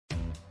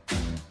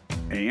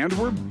And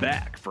we're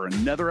back for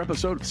another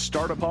episode of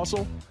Startup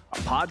Hustle, a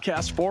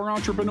podcast for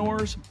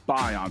entrepreneurs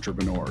by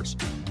entrepreneurs.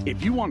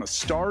 If you want to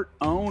start,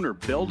 own, or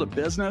build a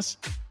business,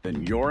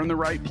 then you're in the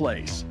right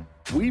place.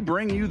 We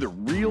bring you the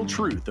real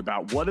truth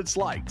about what it's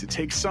like to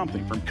take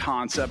something from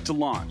concept to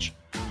launch.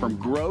 From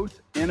growth,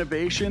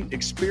 innovation,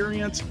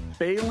 experience,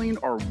 failing,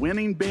 or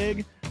winning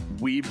big,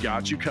 we've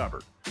got you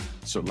covered.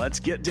 So let's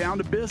get down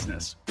to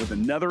business with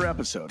another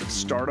episode of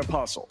Startup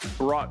Hustle,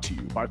 brought to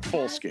you by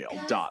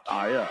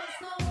Fullscale.io.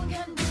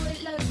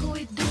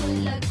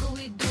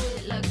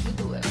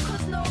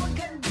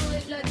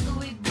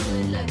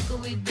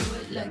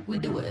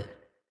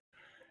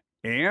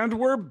 And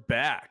we're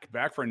back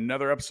for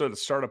another episode of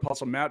Startup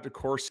Hustle. Matt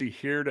DeCoursey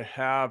here to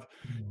have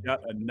yet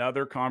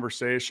another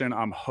conversation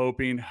I'm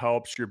hoping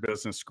helps your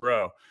business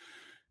grow.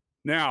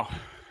 Now,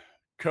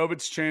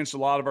 COVID's changed a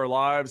lot of our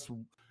lives.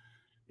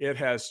 It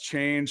has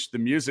changed the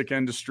music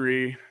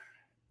industry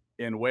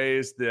in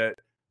ways that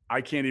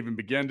I can't even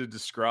begin to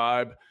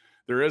describe.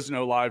 There is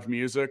no live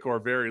music or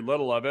very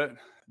little of it.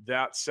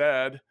 That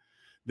said,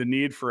 the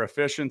need for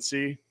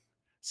efficiency,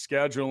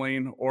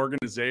 scheduling,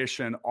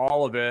 organization,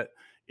 all of it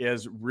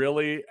is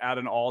really at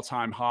an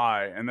all-time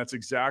high. And that's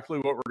exactly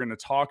what we're going to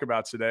talk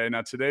about today.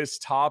 Now, today's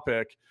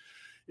topic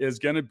is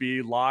going to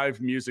be live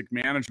music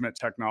management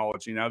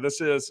technology. Now, this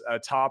is a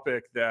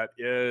topic that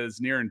is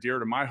near and dear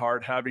to my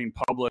heart, having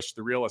published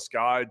The Realist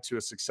Guide to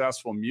a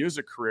Successful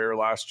Music Career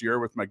last year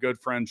with my good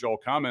friend Joel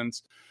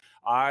Cummins.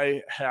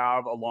 I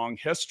have a long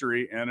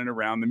history in and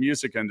around the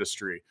music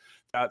industry.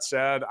 That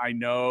said, I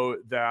know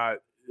that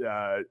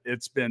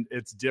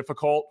it's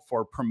difficult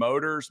for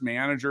promoters,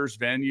 managers,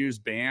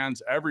 venues,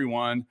 bands,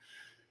 everyone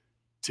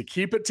to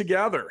keep it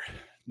together.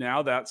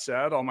 Now, that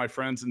said, all my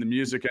friends in the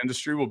music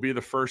industry will be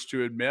the first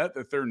to admit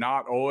that they're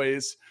not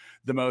always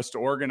the most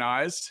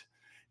organized,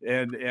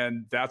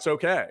 and that's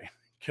okay,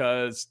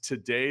 because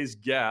today's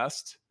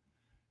guest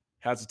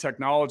has a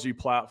technology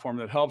platform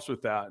that helps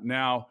with that.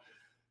 Now,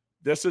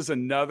 this is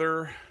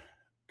another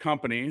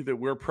company that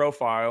we're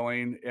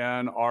profiling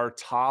in our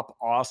Top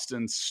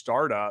Austin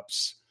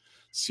Startups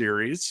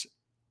series.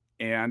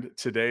 And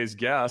today's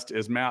guest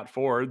is Matt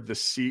Ford, the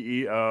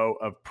CEO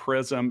of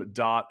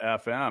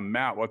Prism.fm.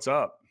 Matt, what's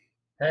up?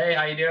 Hey,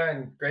 how you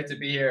doing? Great to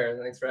be here.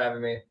 Thanks for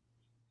having me.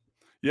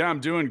 Yeah, I'm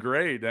doing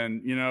great.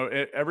 And, you know,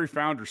 every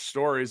founder's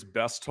story is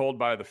best told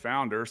by the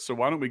founder. So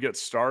why don't we get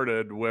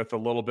started with a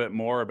little bit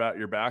more about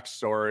your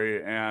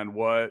backstory and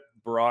what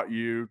brought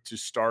you to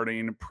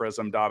starting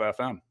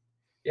Prism.fm?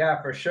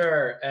 Yeah, for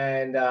sure.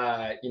 And,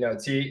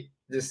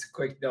 just a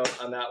quick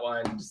note on that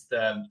one, just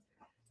the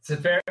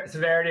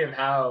severity of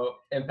how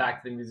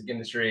impacted the music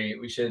industry.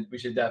 We should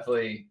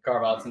definitely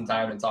carve out some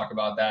time to talk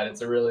about that.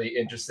 It's a really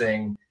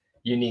interesting,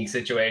 unique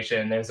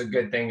situation. There's a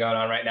good thing going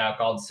on right now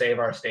called Save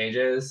Our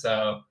Stages.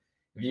 So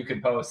if you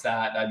could post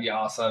that, that'd be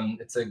awesome.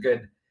 It's a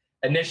good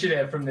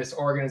initiative from this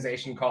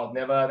organization called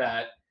NIVA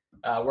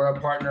that we're a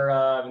partner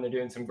of, and they're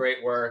doing some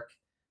great work.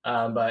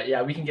 But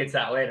yeah, we can get to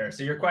that later.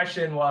 So your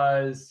question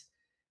was,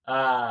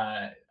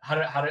 what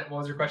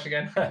was your question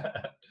again?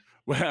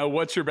 Well,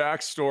 what's your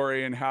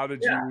backstory and how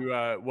did you,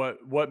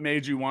 what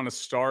made you want to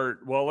start?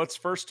 Well, let's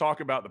first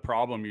talk about the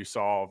problem you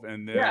solve,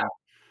 and then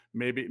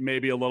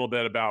maybe a little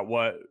bit about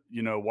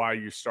why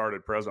you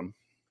started Prism.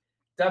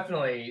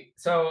 Definitely.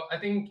 So I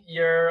think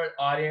your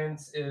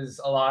audience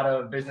is a lot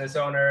of business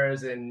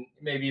owners and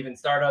maybe even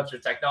startups or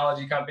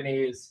technology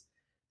companies.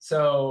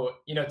 So,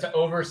 to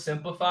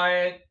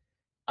oversimplify it,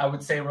 I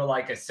would say we're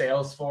like a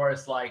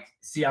Salesforce, like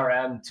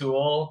CRM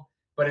tool,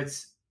 but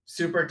it's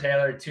super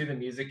tailored to the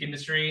music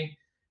industry,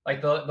 like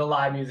the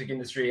live music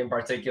industry in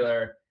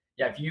particular.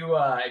 Yeah,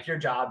 if your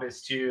job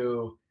is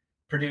to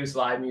produce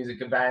live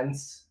music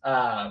events,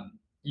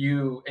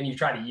 you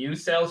try to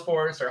use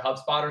Salesforce or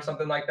HubSpot or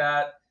something like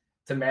that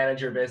to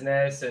manage your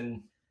business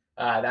and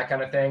that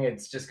kind of thing,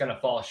 it's just going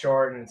to fall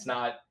short, and it's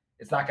not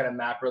going to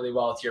map really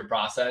well to your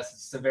process.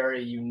 It's a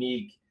very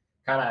unique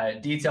kind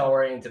of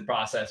detail-oriented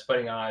process,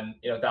 putting on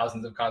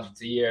thousands of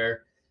concerts a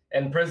year.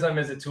 And Prism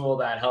is a tool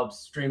that helps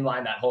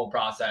streamline that whole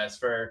process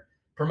for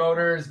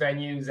promoters,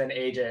 venues, and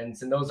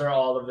agents. And those are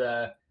all of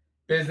the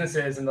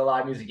businesses in the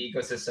live music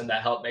ecosystem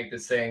that help make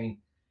this thing,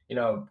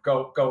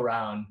 go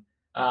round.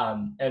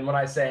 And when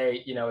I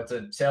say, it's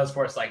a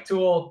Salesforce-like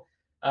tool,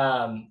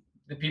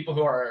 the people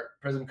who are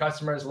Prism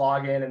customers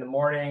log in the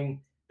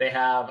morning. They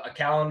have a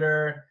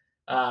calendar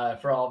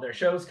for all of their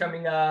shows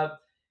coming up.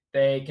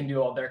 They can do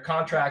all their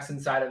contracts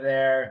inside of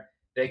there.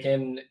 They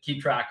can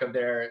keep track of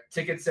their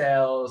ticket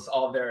sales,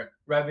 all of their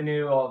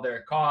revenue, all of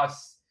their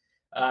costs.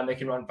 They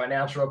can run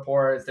financial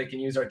reports. They can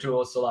use our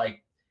tools to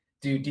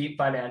do deep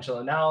financial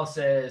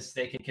analysis.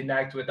 They can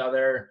connect with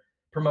other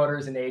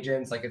promoters and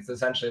agents. It's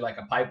essentially like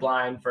a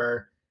pipeline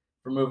for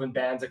moving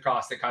bands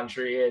across the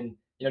country, and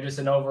just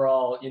an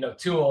overall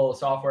tool,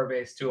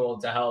 software-based tool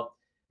to help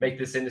make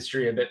this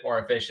industry a bit more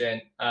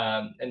efficient.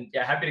 And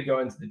yeah, happy to go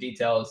into the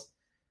details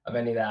of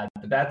any of that.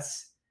 But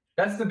that's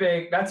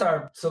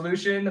our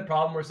solution. The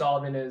problem we're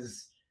solving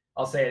is,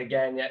 I'll say it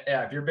again,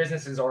 if your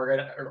business is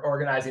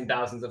organizing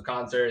thousands of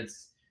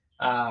concerts,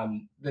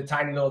 the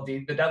tiny little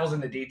the devil's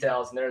in the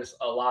details, and there's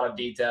a lot of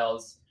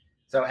details.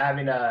 So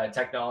having a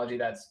technology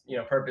that's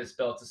purpose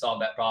built to solve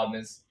that problem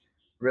is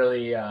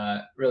really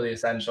really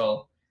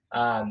essential.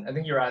 I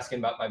think you were asking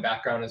about my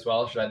background as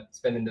well. Should I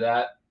spin into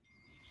that?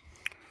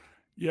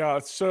 Yeah.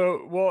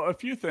 So, well, a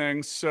few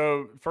things.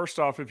 So, first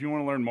off, if you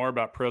want to learn more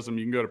about Prism,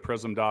 you can go to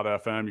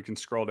prism.fm. You can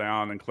scroll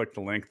down and click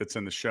the link that's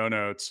in the show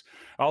notes.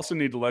 I also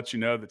need to let you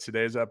know that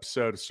today's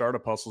episode of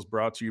Startup Hustle is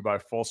brought to you by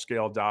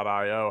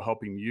Fullscale.io,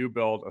 helping you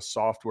build a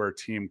software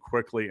team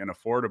quickly and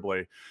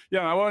affordably.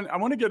 Yeah, I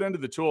want to get into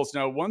the tools.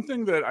 Now, one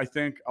thing that I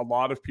think a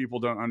lot of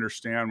people don't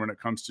understand when it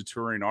comes to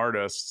touring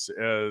artists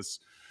is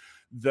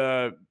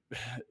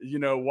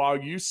while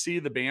you see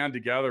the band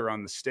together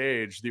on the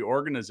stage, the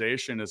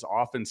organization is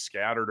often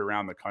scattered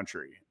around the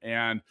country,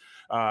 and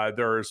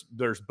there's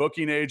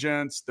booking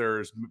agents,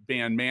 there's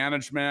band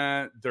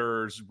management,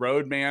 there's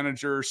road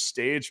managers,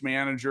 stage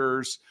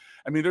managers.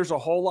 I mean, there's a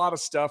whole lot of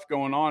stuff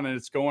going on, and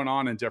it's going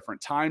on in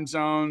different time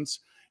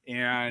zones.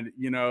 And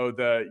you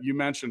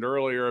mentioned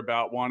earlier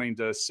about wanting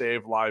to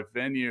save live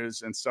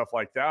venues and stuff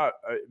like that.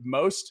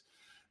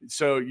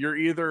 So you're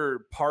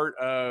either part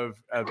of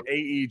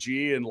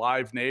AEG and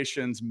Live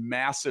Nation's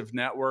massive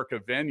network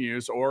of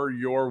venues, or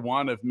you're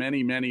one of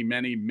many, many,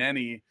 many,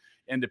 many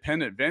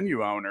independent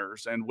venue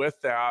owners. And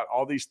with that,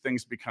 all these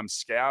things become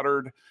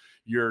scattered.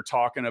 You're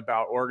talking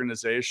about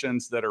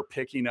organizations that are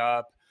picking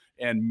up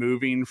and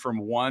moving from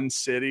one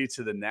city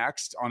to the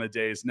next on a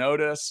day's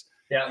notice.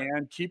 Yeah.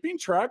 And keeping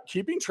track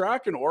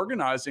and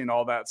organizing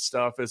all that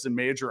stuff is a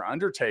major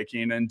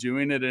undertaking, and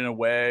doing it in a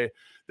way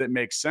that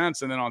makes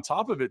sense. And then on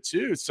top of it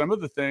too, some of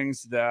the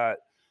things that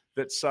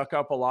suck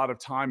up a lot of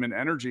time and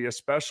energy,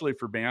 especially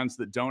for bands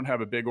that don't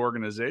have a big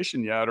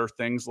organization yet, are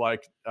things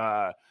like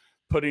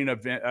putting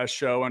a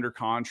show under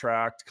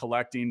contract,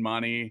 collecting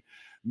money,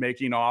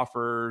 making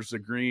offers,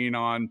 agreeing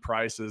on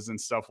prices and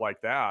stuff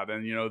like that.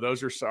 And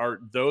those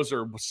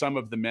are some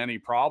of the many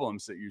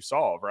problems that you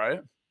solve, right?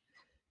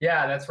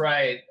 Yeah, that's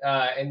right.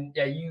 And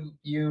yeah,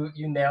 you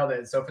nailed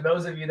it. So for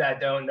those of you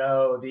that don't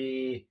know,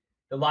 the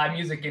live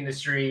music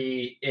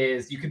industry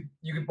is, you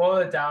could boil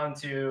it down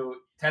to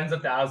tens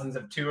of thousands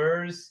of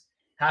tours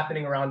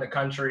happening around the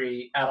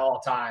country at all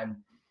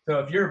time. So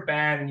if you're a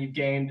band and you've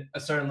gained a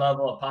certain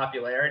level of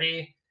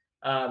popularity,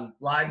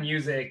 live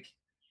music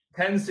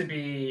tends to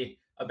be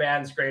a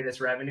band's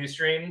greatest revenue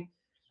stream,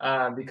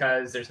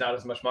 because there's not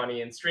as much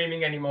money in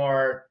streaming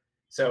anymore.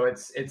 So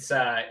it's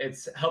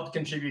helped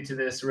contribute to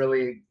this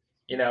really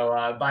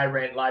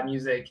vibrant live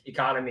music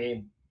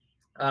economy,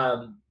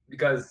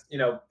 because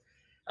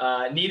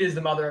need is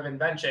the mother of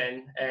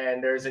invention,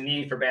 and there's a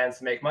need for bands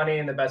to make money,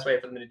 and the best way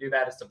for them to do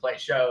that is to play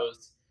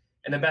shows,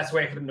 and the best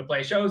way for them to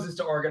play shows is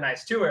to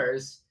organize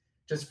tours,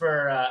 just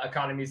for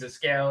economies of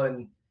scale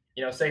and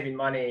saving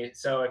money.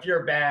 So if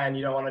you're a band,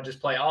 you don't want to just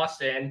play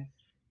Austin,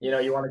 you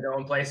want to go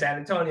and play San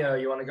Antonio,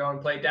 you want to go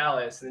and play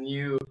Dallas, and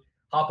you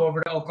hop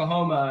over to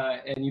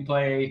Oklahoma and you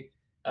play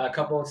a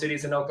couple of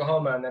cities in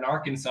Oklahoma, and then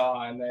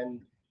Arkansas, and then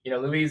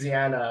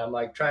Louisiana. I'm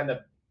like trying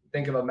to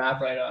think of a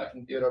map right now. I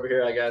can do it over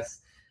here, I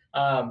guess.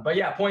 But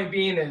yeah, point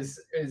being is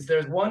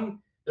there's one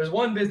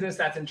business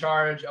that's in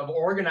charge of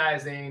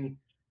organizing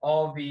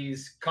all of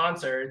these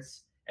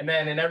concerts, and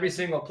then in every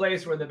single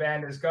place where the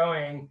band is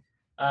going,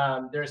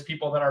 there's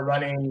people that are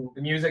running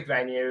the music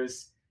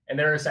venues, and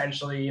they're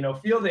essentially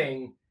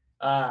fielding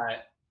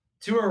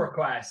tour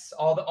requests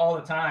all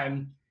the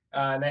time.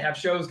 And they have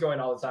shows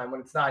going all the time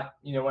when it's not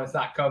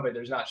COVID.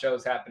 There's not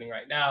shows happening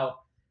right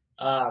now.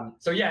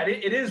 So yeah,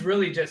 it is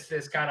really just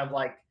this kind of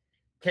like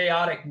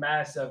chaotic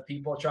mess of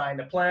people trying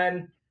to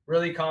plan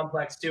really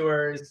complex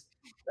tours,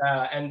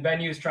 and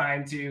venues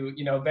trying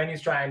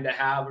to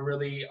have a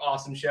really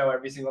awesome show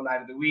every single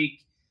night of the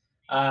week.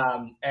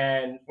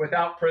 And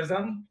without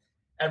Prism,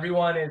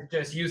 everyone is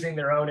just using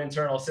their own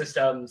internal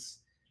systems.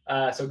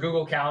 So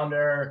Google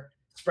Calendar,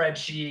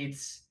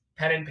 spreadsheets,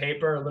 pen and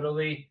paper,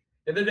 literally.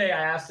 The other day I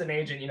asked an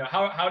agent,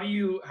 how do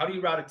you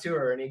route a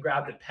tour? And he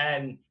grabbed a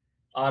pen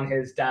on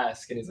his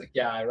desk and he's like,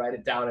 yeah, I write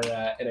it down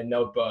in a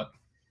notebook.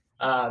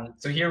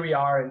 So here we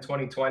are in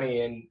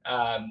 2020, and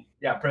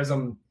yeah,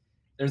 Prism,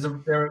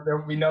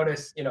 we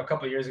noticed, a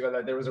couple of years ago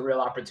that there was a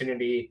real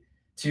opportunity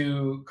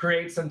to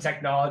create some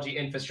technology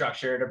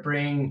infrastructure to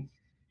bring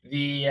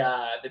the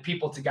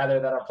people together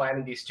that are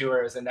planning these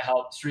tours, and to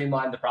help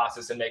streamline the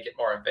process and make it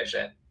more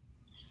efficient.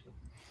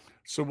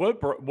 So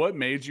what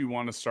made you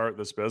want to start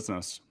this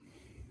business?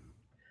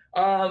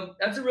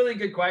 That's a really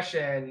good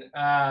question.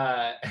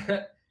 I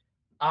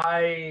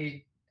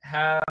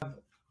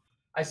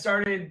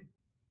started,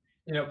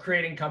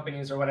 creating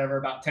companies or whatever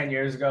about 10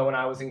 years ago when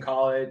I was in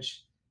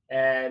college,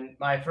 and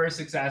my first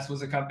success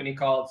was a company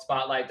called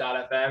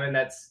Spotlight.fm, and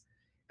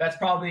that's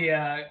probably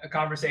a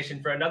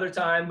conversation for another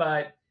time,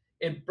 but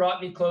it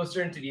brought me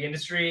closer into the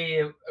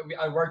industry.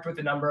 I worked with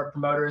a number of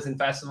promoters and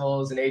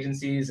festivals and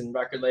agencies and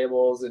record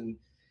labels and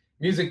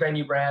music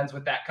venue brands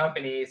with that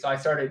company. So I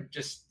started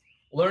just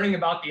learning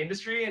about the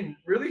industry and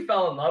really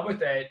fell in love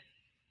with it.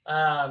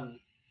 I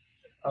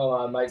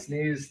might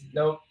sneeze.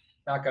 Nope,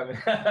 not coming.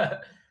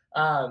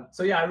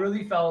 So yeah, I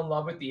really fell in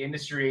love with the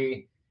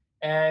industry.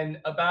 And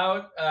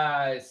about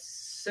I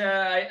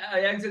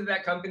exited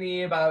that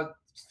company about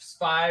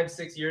 5,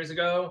 6 years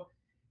ago,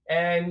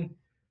 and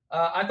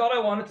I thought I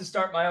wanted to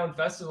start my own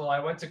festival. I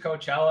went to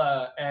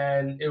Coachella,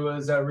 and it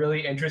was a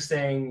really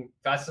interesting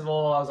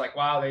festival. I was like,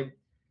 wow, they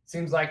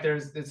seems like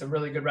it's a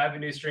really good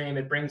revenue stream.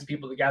 It brings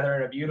people together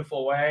in a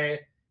beautiful way.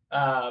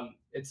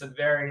 It's a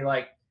very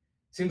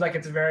seems like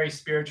it's a very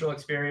spiritual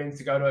experience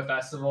to go to a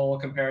festival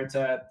compared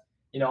to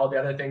all the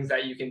other things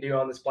that you can do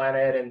on this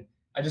planet. And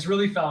I just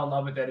really fell in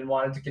love with it and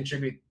wanted to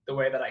contribute the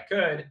way that I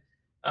could.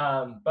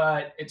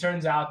 But it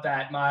turns out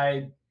that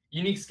my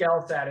unique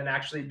skill set in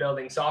actually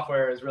building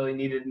software is really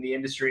needed in the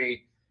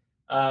industry.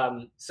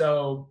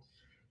 So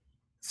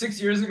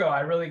 6 years ago,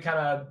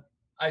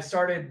 I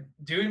started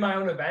doing my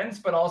own events,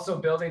 but also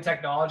building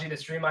technology to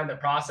streamline the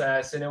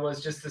process. And it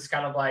was just this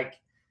kind of like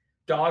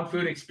dog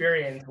food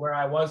experience where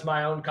I was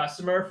my own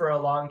customer for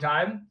a long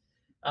time,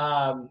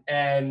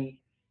 and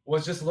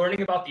was just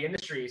learning about the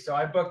industry. So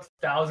I booked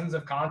thousands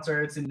of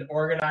concerts and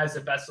organized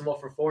a festival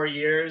for 4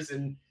 years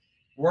and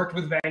worked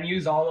with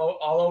venues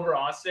all over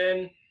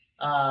Austin,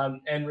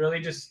 and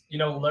really just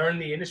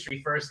learned the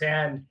industry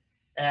firsthand.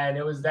 And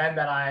it was then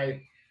that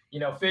I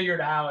figured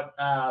out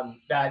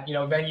that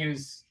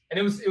venues, and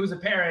it was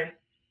apparent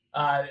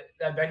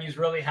that venues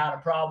really had a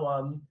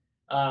problem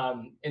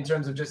in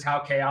terms of just how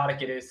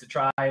chaotic it is to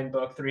try and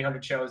book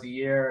 300 shows a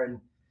year. And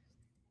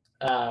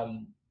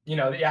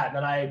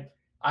then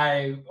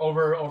I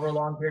over a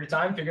long period of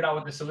time figured out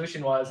what the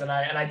solution was, and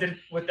I did it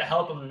with the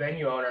help of a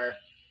venue owner.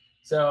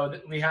 So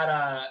we had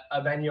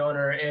a venue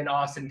owner in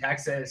Austin,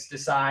 Texas,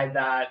 decide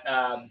that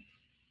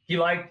he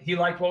liked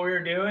what we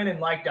were doing and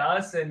liked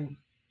us, and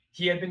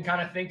he had been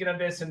kind of thinking of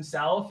this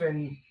himself,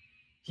 and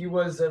he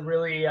was a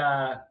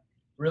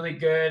really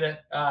good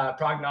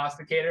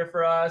prognosticator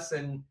for us,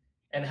 and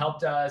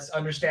helped us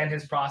understand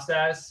his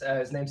process.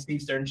 His name's Steve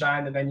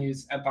Sternshine. The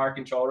venue's Empire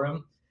Control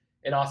Room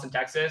in Austin,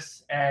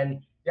 Texas.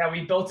 And yeah,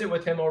 we built it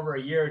with him over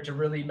a year to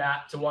really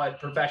map to what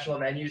professional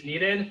venues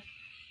needed.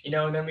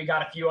 And then we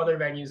got a few other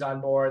venues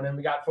on board, and then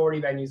we got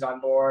 40 venues on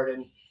board,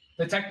 and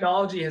the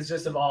technology has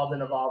just evolved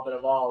and evolved and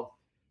evolved.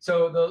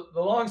 So the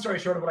long story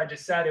short of what I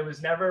just said, it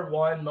was never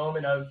one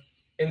moment of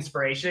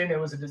inspiration. It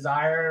was a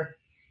desire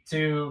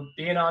to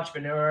be an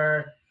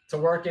entrepreneur, to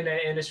work in an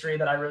industry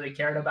that I really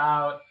cared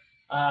about,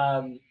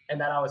 and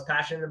that I was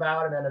passionate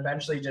about, and then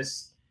eventually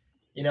just,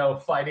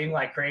 fighting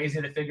like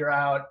crazy to figure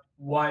out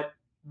what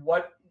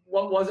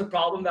was a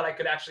problem that I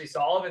could actually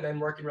solve, and then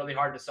working really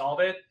hard to solve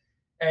it.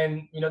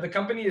 And, the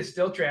company is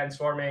still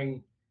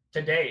transforming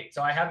to date.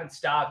 So I haven't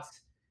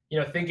stopped,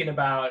 thinking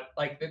about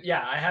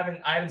I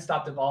haven't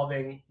stopped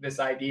evolving this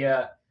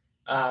idea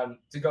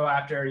to go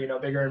after,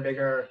 bigger and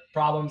bigger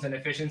problems and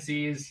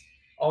efficiencies,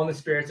 all in the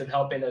spirits of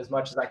helping as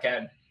much as I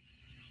can.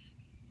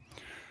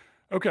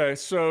 Okay,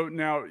 so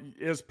now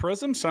is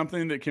Prism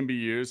something that can be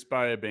used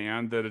by a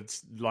band that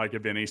it's like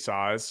of any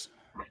size?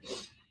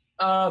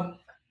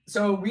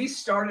 So we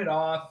started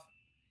off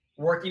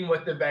working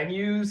with the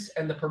venues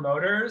and the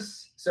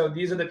promoters. So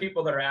these are the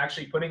people that are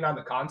actually putting on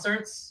the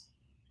concerts.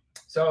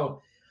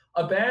 So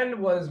a band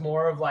was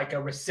more of like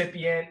a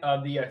recipient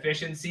of the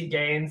efficiency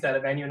gains that a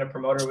venue and a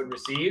promoter would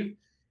receive.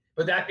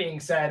 But that being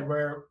said,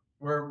 we're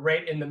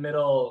right in the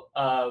middle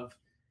of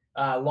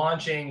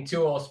launching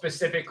tools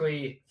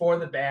specifically for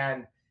the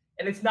band.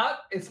 And it's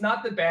not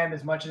the band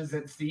as much as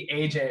it's the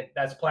agent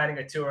that's planning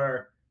a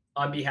tour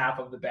on behalf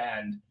of the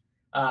band.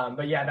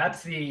 But yeah,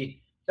 that's the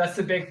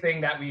big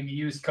thing that we've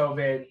used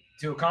COVID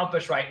to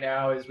accomplish right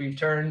now is we've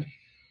turned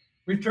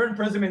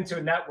Prism into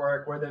a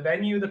network where the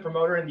venue, the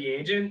promoter, and the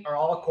agent are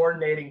all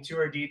coordinating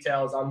tour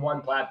details on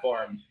one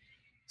platform.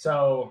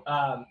 So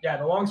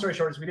the long story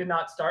short is we did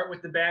not start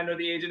with the band or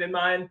the agent in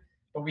mind,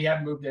 but we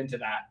have moved into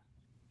that.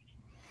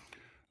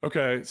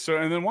 Okay. So,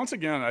 and then once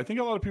again, I think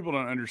a lot of people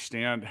don't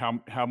understand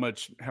how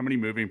many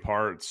moving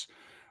parts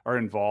are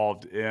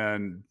involved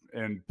in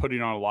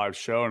putting on a live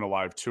show and a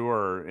live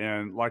tour.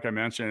 And like I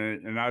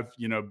mentioned, and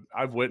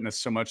I've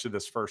witnessed so much of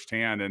this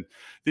firsthand, and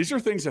these are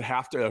things that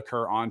have to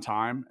occur on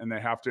time and they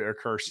have to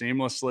occur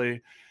seamlessly.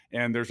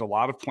 And there's a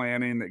lot of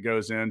planning that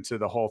goes into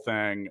the whole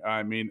thing.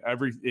 I mean,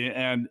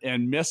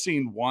 and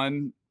missing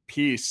one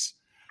piece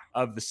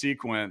of the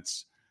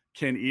sequence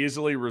can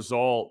easily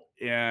result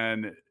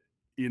in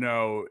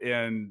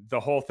the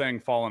whole thing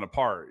falling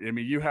apart. I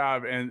mean, you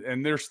have,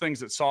 and there's things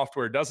that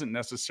software doesn't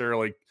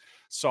necessarily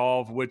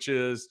solve, which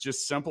is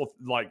just simple,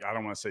 like, I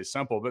don't want to say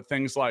simple, but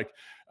things like,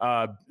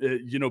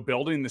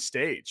 building the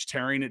stage,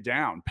 tearing it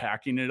down,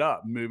 packing it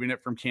up, moving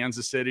it from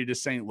Kansas City to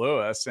St.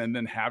 Louis, and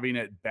then having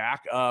it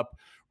back up,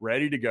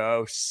 ready to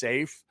go,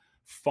 safe,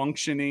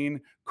 functioning,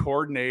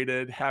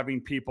 coordinated,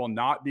 having people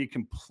not be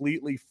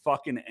completely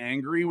fucking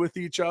angry with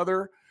each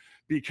other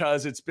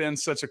because it's been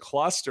such a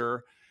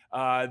cluster.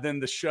 Then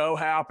the show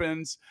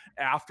happens.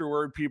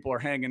 Afterward, people are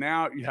hanging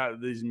out. You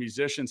have these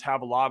musicians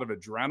have a lot of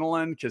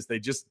adrenaline because they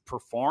just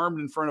performed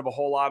in front of a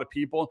whole lot of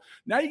people.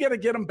 Now you got to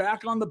get them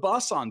back on the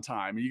bus on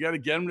time. You got to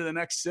get them to the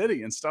next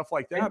city and stuff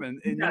like that. And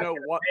you know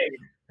what?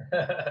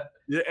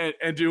 Yeah,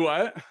 and do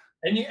what?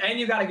 And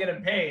you got to get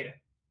them paid.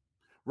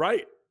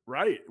 Right,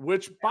 right.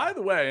 Which, by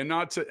the way, and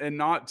not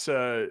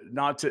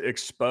to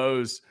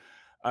expose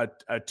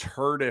a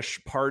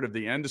turdish part of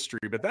the industry,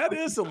 but that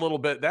is a little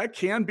bit, that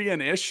can be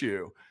an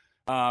issue.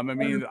 I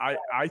mean,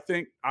 I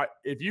think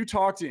if you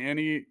talk to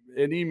any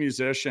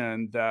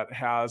musician that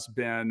has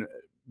been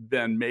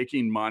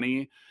making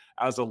money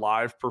as a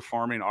live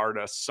performing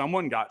artist,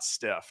 someone got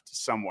stiffed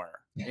somewhere,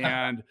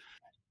 and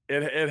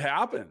it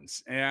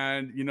happens.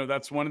 And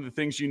that's one of the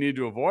things you need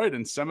to avoid.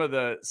 And some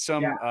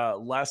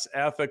less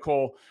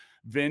ethical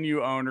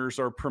venue owners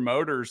or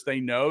promoters, they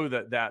know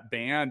that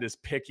band is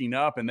picking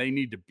up and they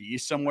need to be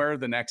somewhere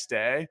the next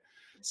day,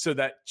 so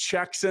that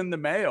checks in the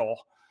mail.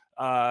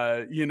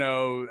 It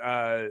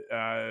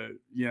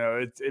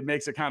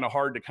makes it kind of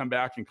hard to come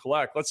back and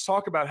collect. Let's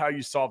talk about how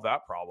you solve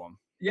that problem.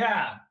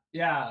 Yeah.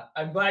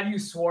 I'm glad you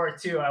swore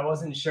too. I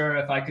wasn't sure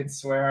if I could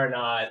swear or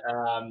not.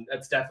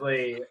 That's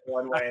definitely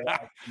one way.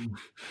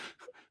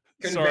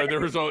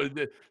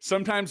 Sorry,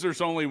 sometimes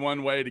there's only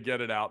one way to get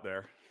it out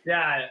there.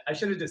 Yeah, I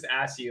should have just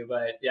asked you,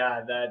 but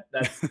yeah,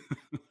 that's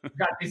we've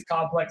got these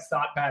complex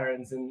thought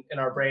patterns in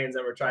our brains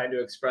that we're trying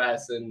to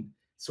express, and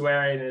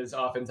swearing is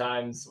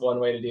oftentimes one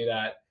way to do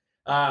that.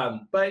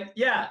 But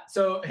yeah,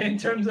 so in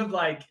terms of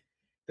like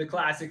the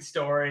classic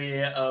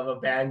story of a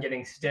band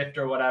getting stiffed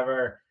or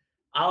whatever,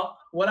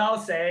 what I'll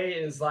say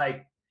is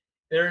like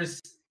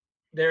there's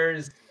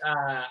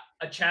a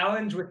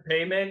challenge with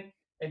payment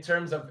in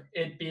terms of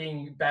it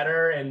being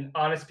better and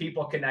honest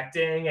people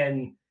connecting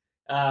and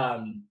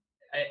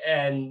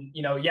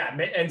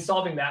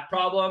solving that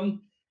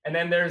problem. And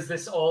then there's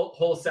this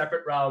whole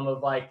separate realm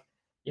of like,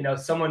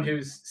 someone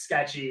who's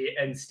sketchy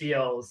and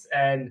steals.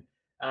 And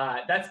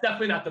that's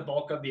definitely not the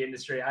bulk of the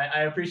industry.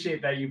 I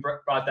appreciate that you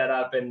brought that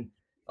up. And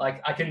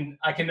like, I can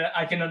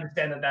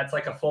understand that that's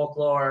like a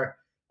folklore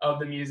of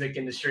the music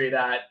industry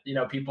that,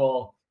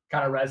 people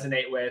kind of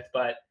resonate with.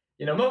 But,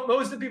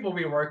 most of the people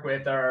we work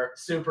with are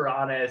super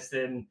honest.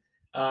 And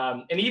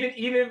even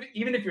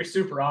if you're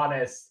super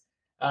honest,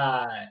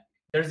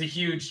 there's a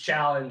huge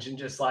challenge in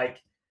just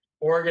like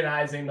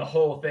organizing the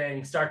whole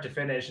thing start to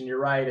finish. And you're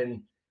right.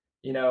 And,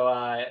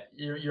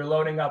 you're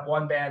loading up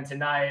one band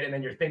tonight and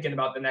then you're thinking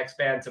about the next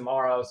band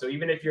tomorrow. So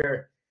even if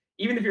you're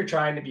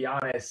trying to be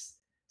honest,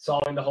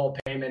 solving the whole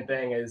payment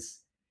thing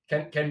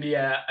can be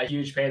a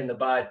huge pain in the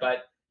butt.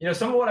 But,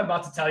 some of what I'm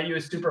about to tell you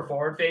is super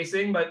forward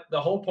facing, but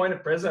the whole point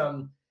of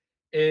Prism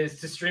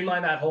is to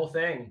streamline that whole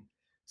thing.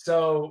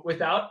 So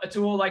without a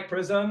tool like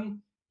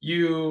Prism,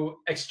 you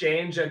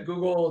exchange a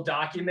Google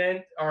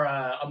document or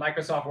a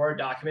Microsoft Word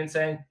document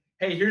saying,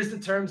 hey, here's the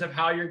terms of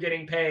how you're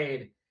getting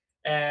paid.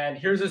 And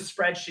here's a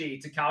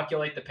spreadsheet to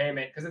calculate the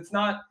payment. Because it's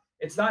not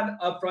an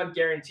upfront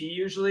guarantee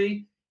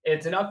usually.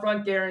 It's an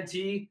upfront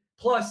guarantee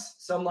plus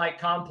some like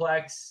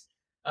complex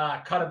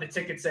cut of the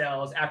ticket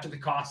sales after the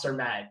costs are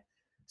met.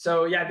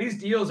 So yeah, these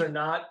deals are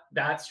not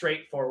that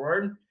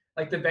straightforward.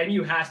 Like the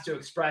venue has to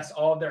express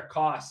all of their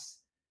costs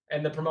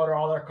and the promoter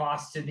all their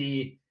costs to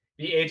the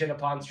agent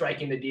upon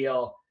striking the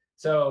deal.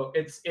 So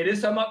it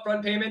is some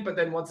upfront payment, but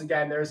then once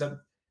again, there's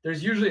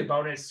usually a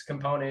bonus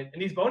component,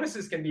 and these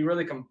bonuses can be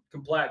really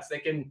complex.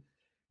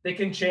 They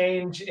can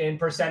change in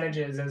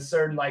percentages as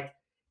certain like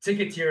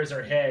ticket tiers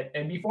are hit.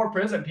 And before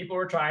Prism, people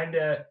were trying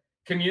to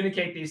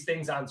communicate these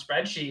things on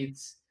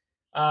spreadsheets,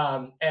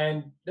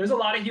 and there's a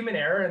lot of human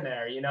error in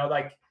there.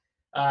 Like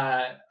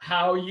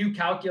how you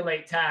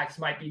calculate tax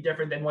might be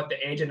different than what the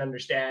agent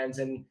understands,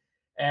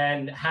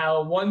 and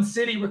how one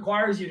city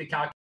requires you to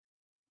calculate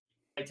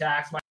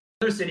tax, my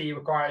other city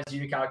requires you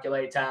to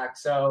calculate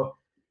tax. So,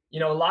 a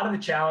lot of the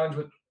challenge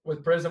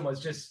with Prism was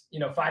just,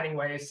 finding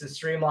ways to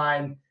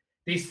streamline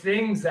these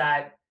things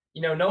that,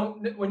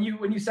 when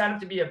you sign up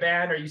to be a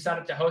band or you sign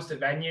up to host a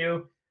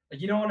venue,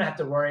 like you don't want to have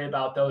to worry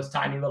about those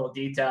tiny little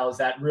details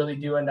that really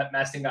do end up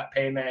messing up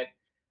payment.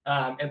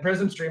 And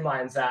Prism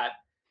streamlines that.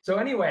 So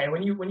anyway,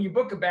 when you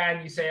book a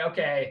band, you say,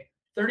 okay,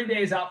 30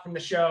 days out from the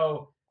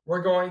show,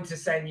 we're going to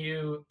send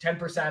you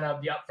 10%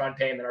 of the upfront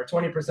payment or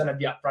 20% of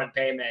the upfront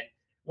payment.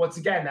 Once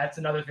again, that's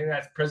another thing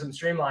that Prism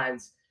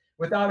streamlines.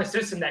 Without a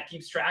system that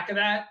keeps track of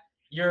that,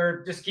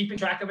 you're just keeping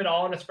track of it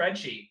all in a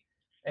spreadsheet.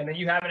 And then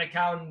you have an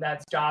accountant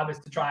that's job is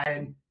to try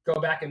and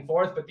go back and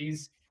forth. But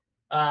these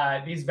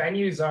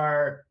venues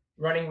are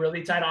running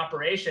really tight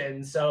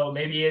operations. So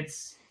maybe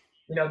it's,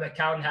 the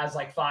accountant has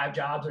like 5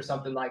 jobs or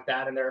something like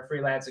that, and they're a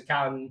freelance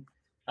accountant.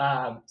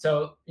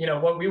 So,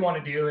 what we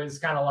want to do is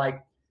kind of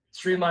like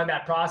streamline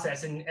that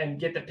process and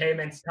get the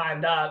payments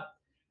timed up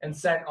and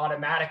sent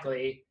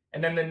automatically.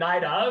 And then the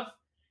night of,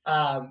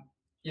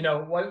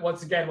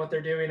 once again, what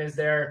they're doing is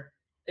they're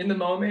in the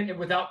moment and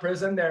without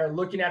Prism, they're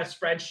looking at a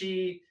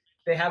spreadsheet.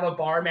 They have a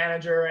bar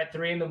manager at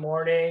 3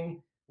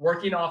 a.m.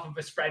 working off of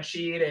a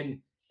spreadsheet. And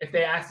if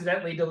they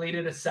accidentally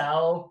deleted a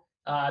cell,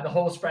 the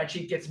whole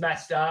spreadsheet gets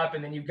messed up.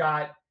 And then you've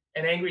got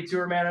an angry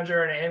tour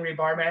manager and an angry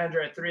bar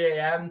manager at 3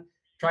 a.m.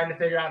 trying to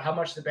figure out how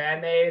much the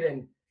band made.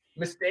 And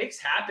mistakes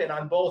happen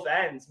on both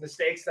ends.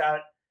 Mistakes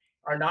that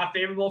are not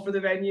favorable for the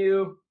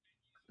venue,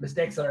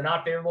 mistakes that are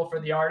not favorable for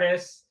the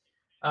artists.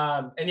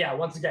 And yeah,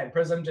 once again,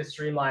 Prism just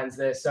streamlines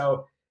this.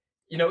 So,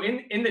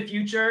 in the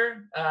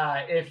future,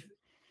 if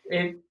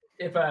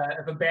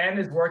a band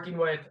is working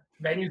with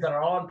venues that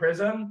are all on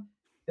Prism,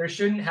 there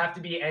shouldn't have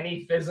to be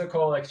any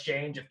physical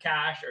exchange of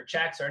cash or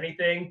checks or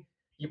anything.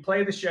 You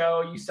play the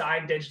show, you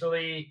sign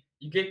digitally,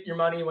 you get your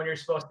money when you're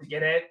supposed to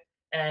get it,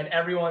 and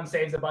everyone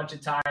saves a bunch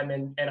of time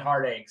and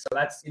heartache. So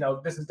that's,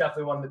 this is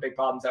definitely one of the big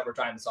problems that we're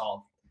trying to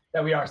solve,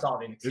 that we are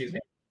solving, excuse me.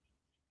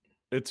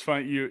 It's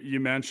funny you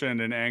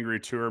mentioned an angry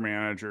tour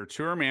manager.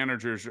 Tour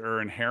managers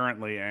are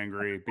inherently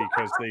angry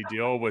because they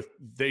deal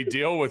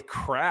with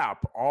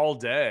crap all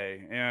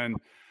day. And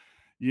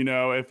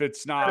if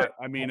it's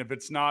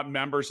not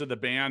members of the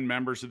band,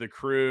 members of the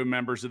crew,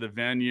 members of the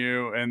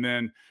venue, and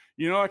then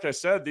like I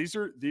said, these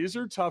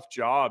are tough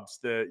jobs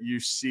that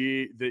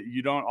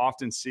you don't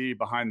often see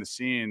behind the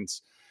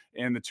scenes.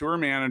 And the tour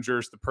manager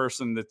is the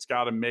person that's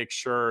got to make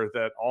sure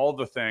that all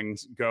the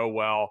things go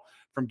well,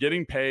 from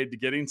getting paid to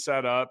getting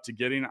set up to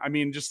getting,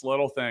 just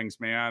little things,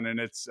 man.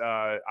 And it's,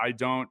 I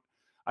don't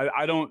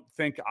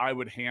think I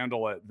would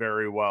handle it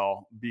very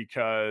well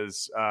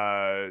because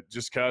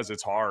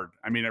it's hard.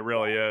 It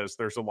really is.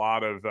 There's a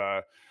lot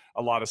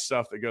of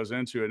stuff that goes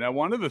into it. Now,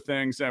 one of the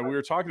things that we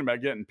were talking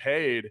about getting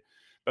paid,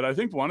 but I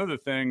think one of the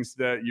things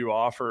that you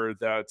offer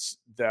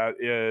that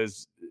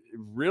is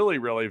really,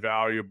 really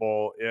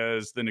valuable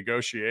is the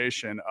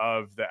negotiation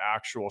of the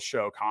actual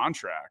show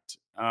contract.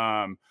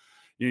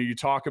 You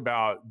talk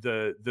about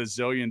the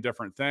zillion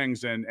different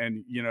things,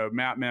 and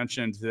Matt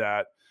mentioned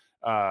that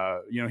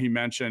he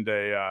mentioned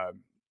a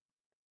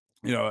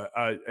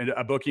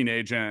booking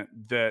agent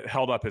that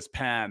held up his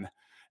pen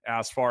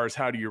as far as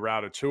how do you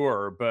route a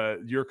tour,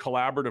 but your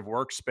collaborative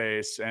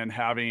workspace and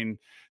having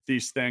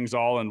these things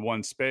all in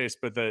one space,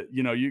 but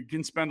you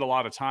can spend a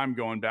lot of time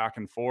going back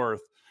and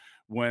forth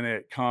when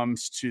it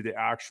comes to the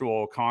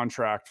actual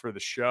contract for the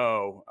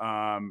show.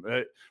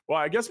 Well,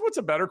 I guess what's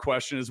a better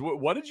question is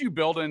what did you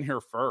build in here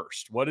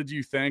first? What did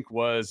you think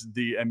was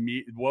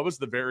what was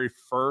the very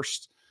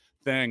first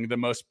thing, the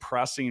most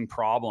pressing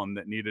problem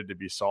that needed to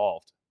be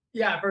solved?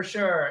 Yeah, for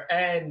sure.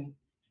 And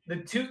the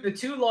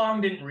too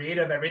long didn't read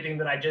of everything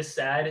that I just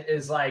said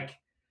is like,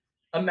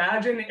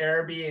 imagine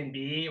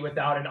Airbnb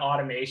without an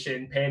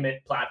automation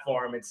payment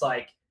platform. It's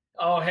like,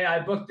 oh, hey, I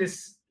booked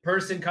this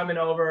person coming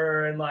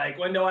over, and like,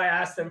 when do I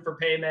ask them for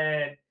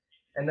payment?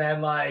 And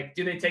then like,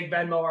 do they take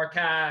Venmo or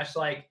cash?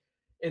 Like,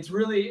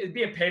 it'd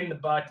be a pain in the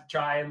butt to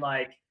try and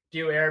like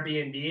do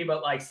Airbnb,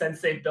 but like,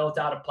 since they've built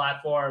out a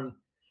platform,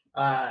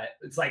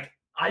 it's like,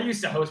 I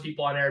used to host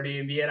people on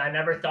Airbnb, and I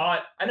never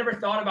thought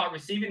about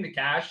receiving the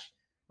cash.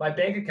 My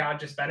bank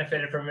account just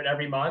benefited from it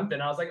every month,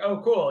 and I was like,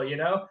 oh, cool,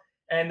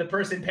 And the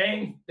person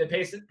paying,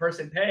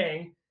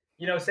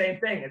 same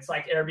thing. It's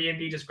like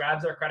Airbnb just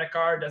grabs their credit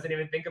card, doesn't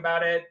even think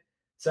about it.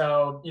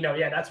 So,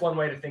 that's one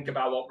way to think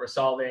about what we're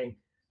solving.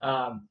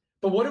 But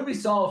what did we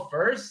solve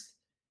first?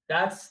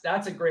 That's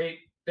a great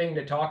thing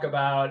to talk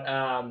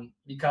about,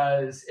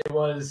 because it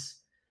was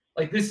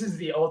like, this is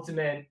the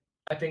ultimate,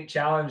 I think,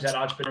 challenge that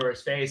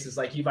entrepreneurs face is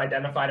like, you've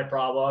identified a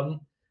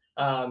problem.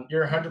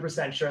 You're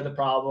 100% sure of the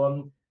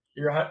problem.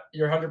 You're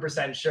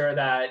 100% sure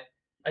that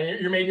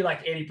you're maybe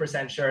like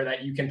 80% sure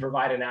that you can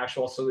provide an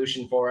actual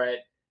solution for it.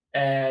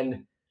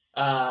 And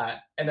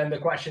then the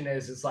question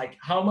is like,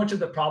 how much of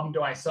the problem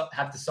do I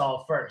have to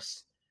solve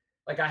first?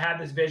 Like, I had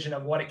this vision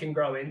of what it can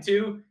grow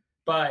into,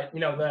 but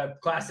the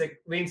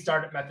classic lean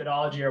startup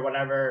methodology or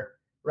whatever,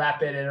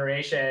 rapid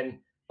iteration,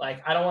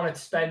 like, I don't want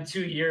to spend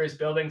 2 years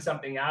building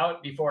something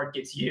out before it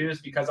gets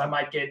used because I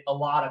might get a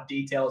lot of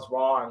details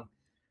wrong.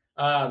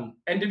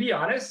 And to be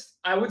honest,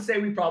 I would say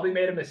we probably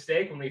made a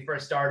mistake when we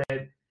first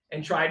started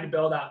and tried to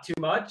build out too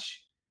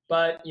much,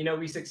 but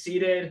we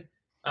succeeded,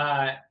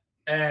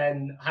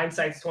 and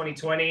hindsight's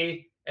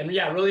 2020. And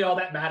yeah, really all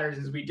that matters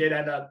is we did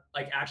end up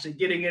like actually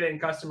getting it in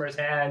customers'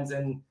 hands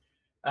and,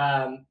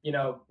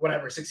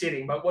 whatever,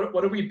 succeeding. But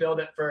what did we build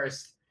at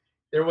first?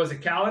 There was a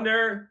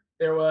calendar,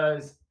 there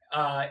was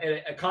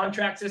a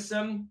contract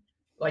system,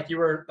 like you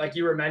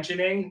were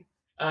mentioning.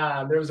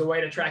 There was a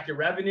way to track your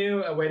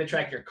revenue, a way to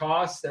track your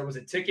costs. There was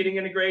a ticketing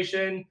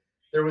integration.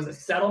 There was a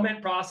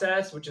settlement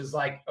process, which is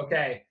like,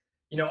 okay,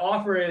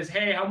 offer is,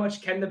 hey, how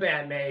much can the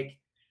band make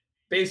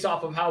based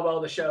off of how well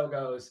the show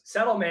goes?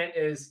 Settlement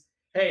is,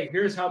 hey,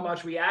 here's how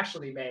much we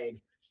actually made,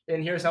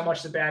 and here's how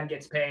much the band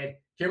gets paid.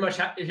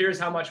 Here's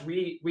how much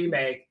we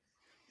make.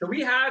 So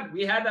we had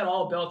that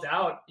all built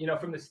out,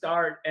 from the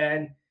start,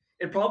 and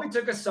it probably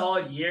took a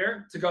solid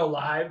year to go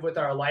live with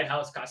our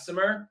lighthouse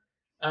customer.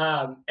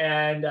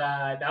 And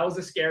that was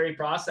a scary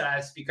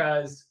process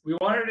because we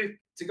wanted it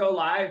to go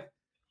live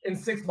in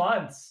 6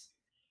 months.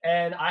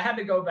 And I had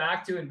to go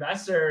back to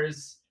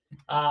investors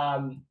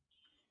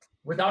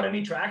without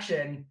any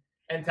traction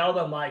and tell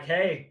them like,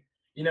 hey,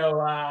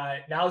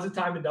 now's the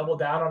time to double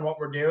down on what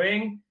we're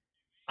doing.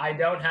 I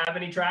don't have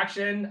any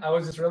traction. I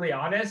was just really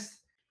honest.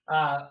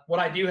 What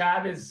I do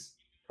have is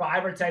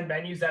 5 or 10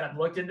 venues that have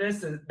looked at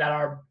this that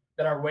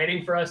are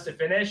waiting for us to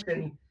finish.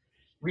 And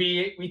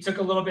we took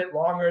a little bit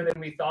longer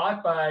than we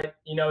thought, but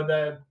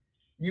the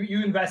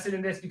you invested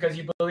in this because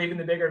you believe in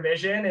the bigger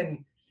vision,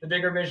 and the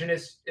bigger vision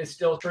is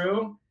still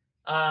true.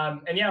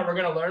 And yeah, we're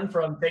going to learn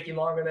from taking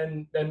longer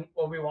than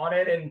what we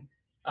wanted, and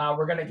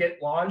we're going to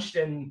get launched,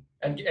 and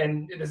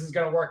this is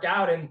going to work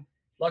out. And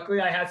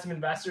luckily, I had some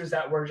investors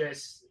that were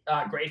just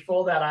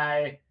grateful that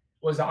I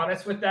was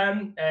honest with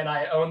them, and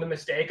I owned the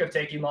mistake of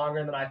taking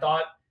longer than I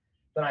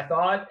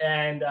thought.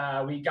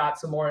 And we got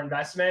some more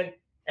investment.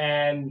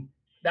 And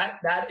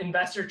that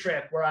investor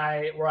trip where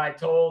I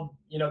told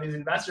these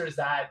investors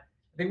that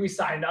I think we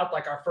signed up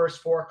like our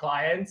first 4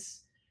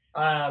 clients.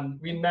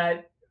 We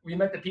met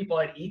the people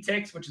at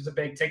Etix, which is a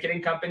big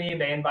ticketing company,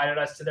 and they invited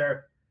us to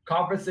their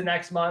conference the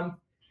next month.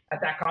 At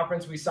that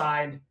conference, we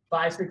signed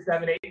 5, 6,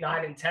 7, 8,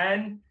 9, and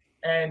 10.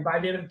 And by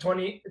the end of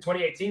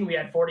 2018, we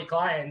had 40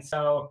 clients.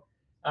 So,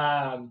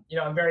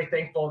 I'm very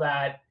thankful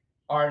that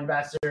our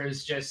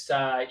investors just,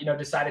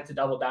 decided to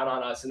double down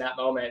on us in that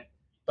moment.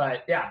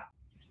 But yeah.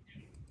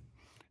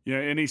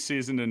 Any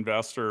seasoned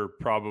investor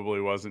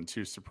probably wasn't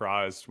too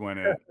surprised when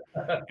it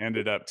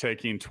ended up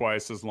taking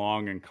twice as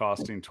long and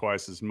costing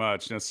twice as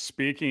much. Now,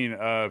 speaking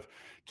of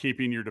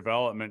keeping your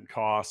development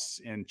costs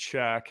in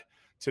check,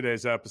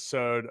 today's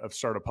episode of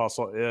Startup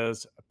Hustle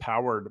is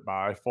powered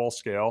by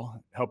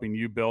Fullscale, helping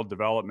you build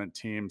development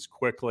teams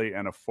quickly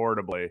and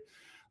affordably.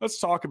 Let's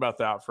talk about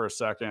that for a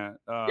second.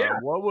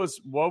 What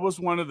was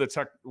one of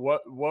the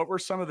what were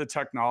some of the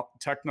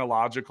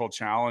technological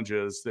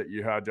challenges that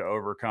you had to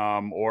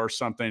overcome, or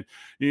something?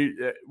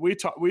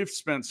 We've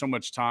spent so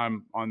much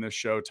time on this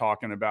show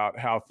talking about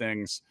how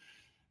things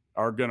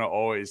are going to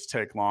always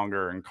take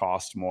longer and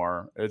cost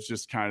more. It's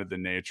just kind of the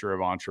nature of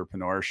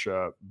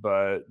entrepreneurship.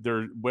 But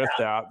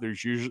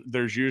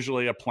there's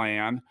usually a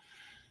plan.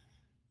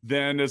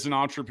 Then as an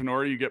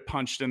entrepreneur, you get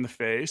punched in the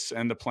face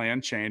and the plan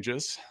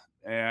changes.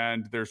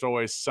 And there's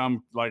always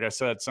some, like I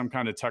said, some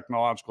kind of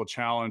technological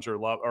challenge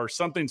or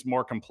something's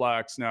more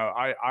complex. Now,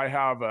 I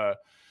have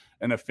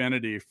an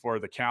affinity for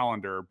the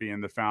calendar,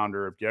 being the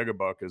founder of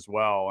Gigabook as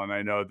well. And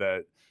I know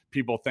that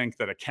people think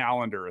that a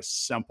calendar is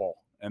simple,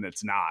 and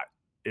it's not.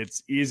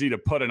 It's easy to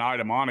put an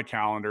item on a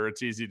calendar.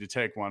 It's easy to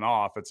take one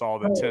off. It's all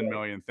the 10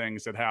 million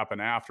things that happen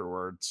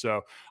afterwards.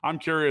 So I'm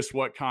curious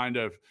what kind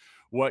of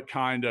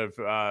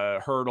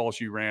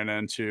hurdles you ran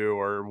into,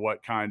 or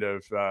what kind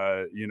of,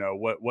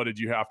 what did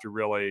you have to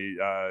really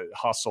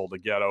hustle to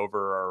get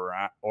over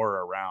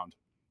or around?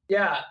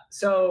 Yeah.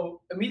 So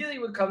immediately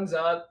what comes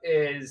up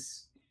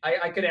is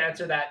I could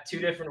answer that 2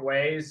 different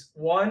ways.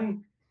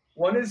 One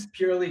is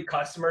purely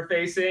customer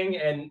facing,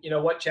 and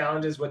what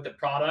challenges with the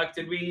product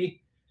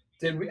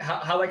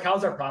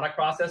how's our product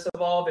process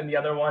evolved? And the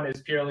other one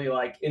is purely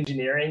like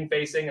engineering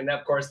facing, and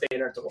of course they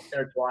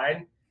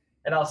intertwine.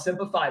 And I'll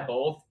simplify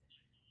both.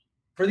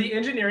 For the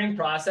engineering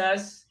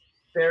process,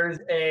 there's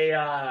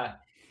a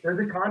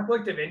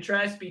conflict of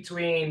interest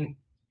between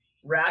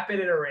rapid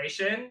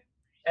iteration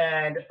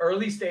and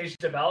early stage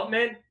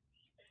development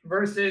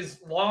versus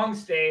long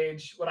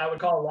stage, what I would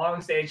call long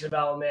stage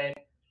development,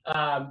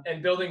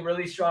 and building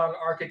really strong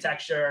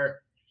architecture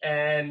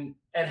and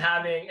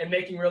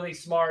making really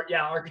smart,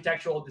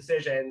 architectural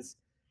decisions.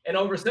 And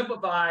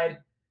oversimplified,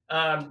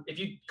 if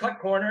you cut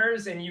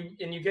corners and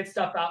you get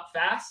stuff out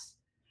fast,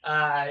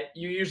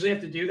 you usually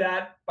have to do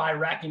that by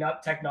racking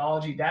up tech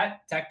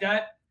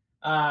debt.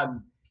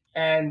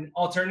 And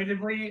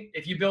alternatively,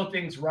 if you build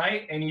things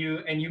right and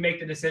you make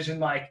the decision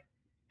like,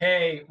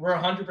 hey, we're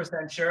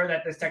 100% sure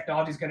that this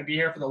technology is going to be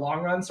here for the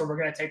long run, so we're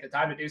going to take the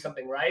time to do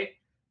something right.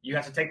 You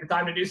have to take the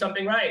time to do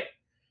something right.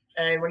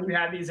 And when you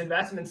have these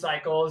investment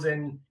cycles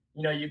and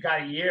you've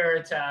got a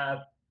year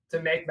to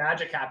make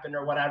magic happen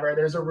or whatever,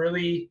 there's a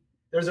really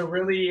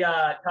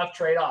tough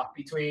trade-off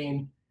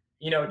between,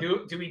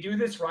 do we do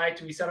this right?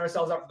 Do we set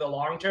ourselves up for the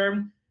long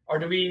term, or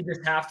do we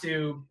just have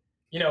to,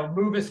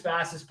 move as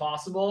fast as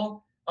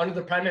possible under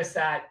the premise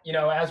that,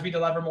 as we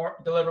deliver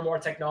more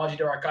technology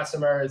to our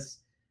customers,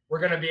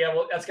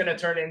 that's going to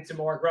turn into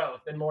more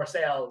growth and more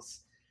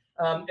sales.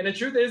 And the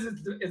truth is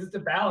it's a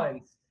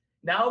balance.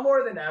 Now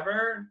more than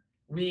ever,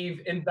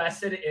 we've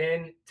invested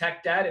in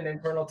tech debt and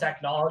internal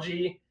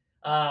technology.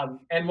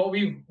 And what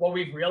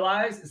we've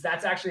realized is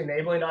that's actually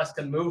enabling us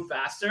to move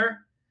faster,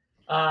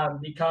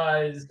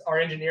 because our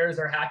engineers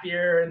are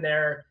happier and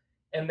their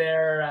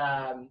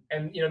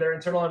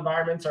internal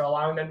environments are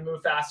allowing them to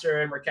move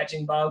faster, and we're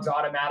catching bugs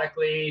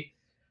automatically.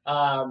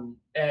 And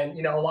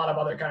a lot of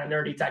other kind of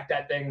nerdy tech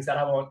debt things that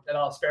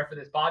I'll spare for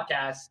this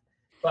podcast.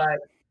 But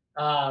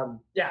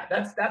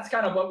that's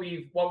kind of what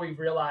we've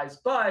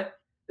realized. But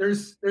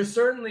there's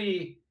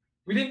certainly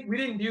we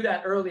didn't do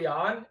that early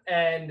on,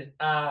 and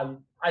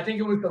I think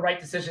it was the right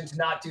decision to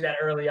not do that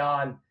early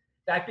on.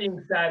 That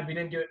being said, we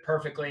didn't do it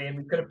perfectly, and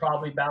we could have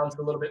probably balanced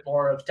a little bit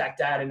more of tech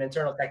debt and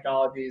internal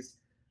technologies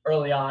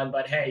early on.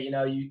 But hey,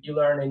 you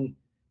learn and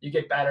you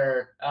get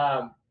better.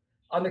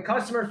 On the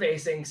customer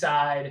facing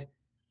side,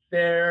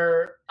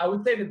 I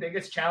would say the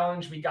biggest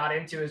challenge we got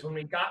into is when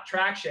we got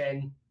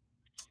traction,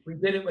 we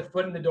did it with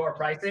foot in the door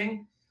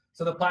pricing.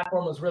 So the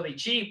platform was really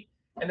cheap,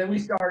 and then we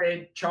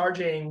started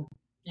charging,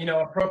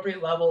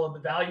 appropriate level of the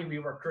value we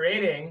were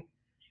creating.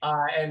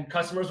 and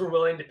customers were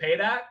willing to pay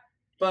that.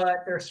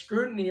 But their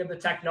scrutiny of the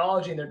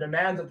technology and their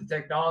demands of the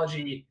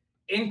technology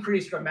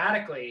increased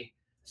dramatically.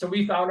 So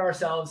we found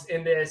ourselves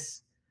in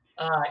this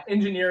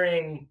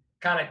engineering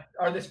kind of,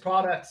 or this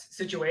product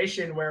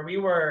situation where we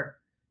were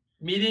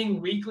meeting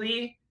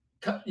weekly,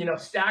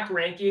 stack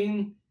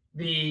ranking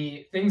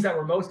the things that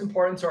were most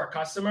important to our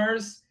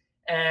customers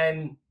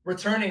and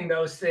returning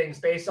those things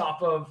based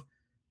off of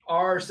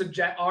our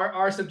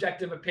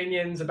subjective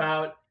opinions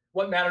about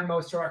what mattered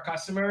most to our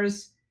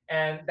customers.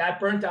 And that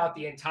burnt out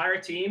the entire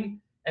team.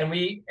 And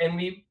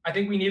I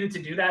think we needed to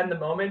do that in the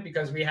moment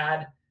because we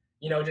had,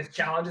 just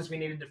challenges we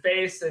needed to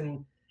face,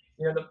 and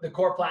the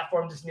core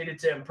platform just needed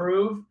to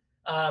improve.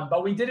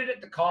 But we did it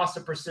at the cost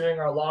of pursuing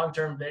our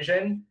long-term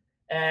vision,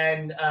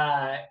 and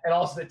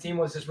also the team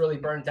was just really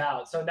burnt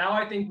out. So now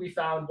I think we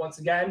found, once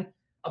again,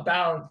 a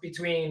balance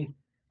between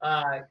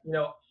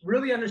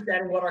really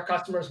understanding what our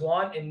customers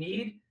want and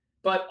need,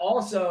 but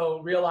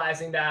also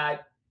realizing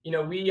that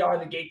we are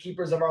the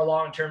gatekeepers of our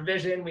long-term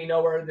vision. We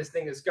know where this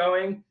thing is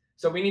going,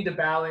 so we need to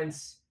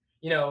balance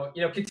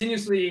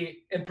continuously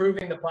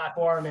improving the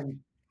platform and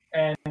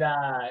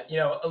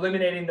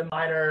eliminating the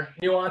minor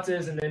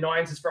nuances and the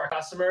annoyances for our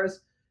customers,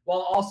 while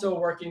also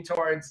working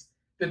towards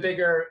the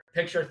bigger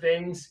picture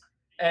things.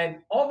 And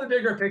all the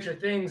bigger picture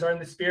things are in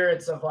the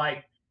spirits of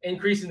like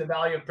increasing the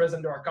value of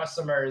Prism to our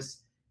customers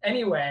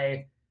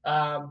anyway.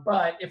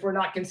 But if we're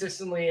not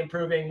consistently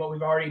improving what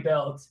we've already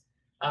built,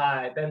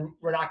 then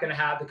we're not going to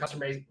have the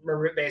customer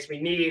base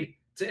we need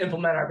to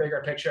implement our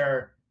bigger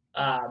picture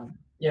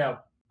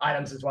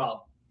items as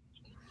well.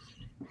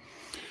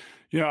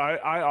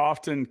 I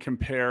often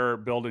compare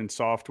building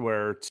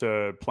software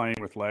to playing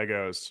with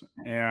Legos,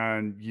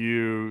 and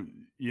you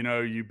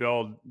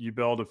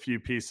build a few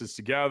pieces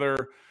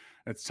together.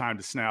 It's time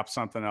to snap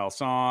something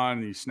else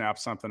on. You snap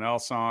something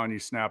else on. You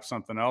snap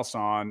something else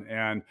on,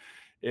 and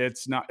it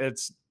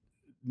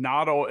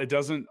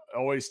doesn't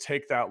always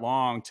take that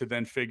long to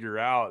then figure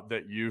out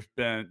that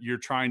you're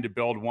trying to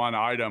build one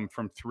item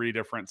from 3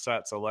 different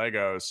sets of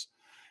Legos.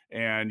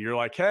 And you're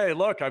like, hey,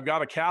 look, I've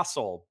got a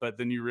castle. But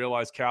then you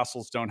realize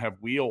castles don't have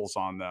wheels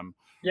on them,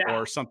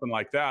 or something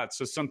like that.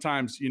 So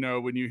sometimes,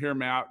 when you hear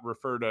Matt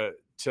refer to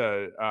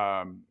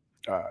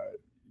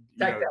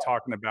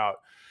talking about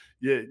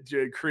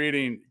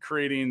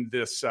creating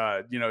this,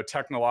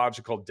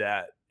 technological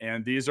debt.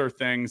 And these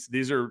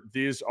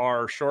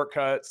are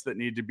shortcuts that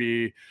need to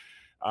be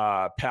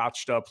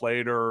patched up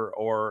later,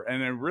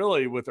 and then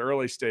really with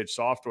early stage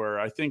software,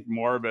 I think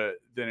more of it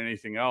than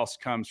anything else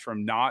comes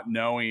from not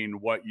knowing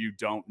what you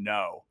don't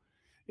know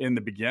in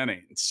the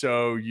beginning.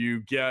 So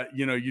you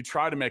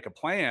try to make a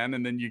plan,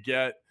 and then you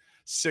get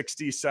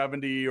 60,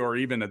 70, or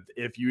even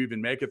if you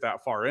even make it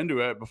that far into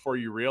it before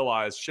you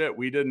realize, shit,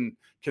 we didn't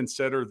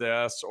consider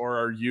this, or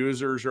our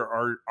users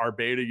or our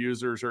beta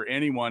users or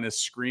anyone is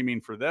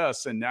screaming for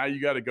this. And now you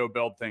got to go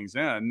build things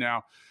in.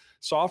 Now,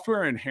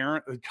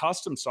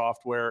 custom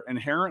software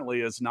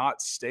inherently is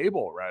not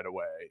stable right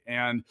away.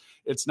 And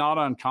it's not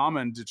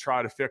uncommon to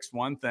try to fix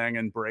one thing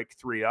and break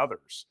 3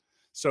 others.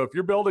 So if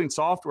you're building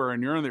software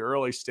and you're in the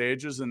early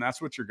stages and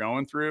that's what you're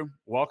going through,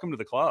 welcome to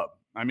the club.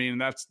 I mean,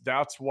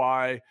 that's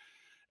why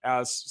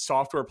as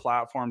software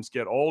platforms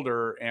get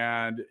older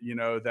and,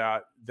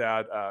 the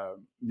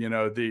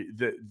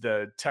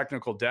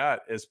technical debt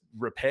is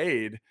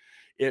repaid,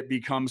 it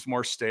becomes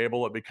more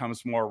stable. It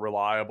becomes more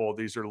reliable.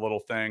 These are little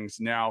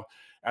things. Now,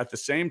 at the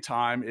same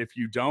time, if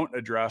you don't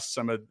address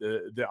some of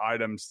the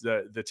items,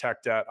 the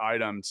tech debt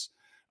items,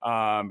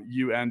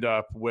 you end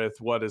up with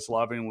what is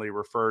lovingly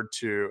referred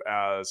to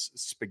as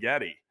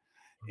spaghetti.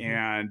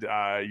 And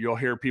you'll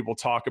hear people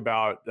talk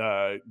about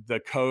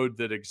the code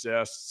that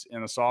exists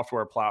in a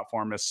software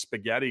platform as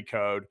spaghetti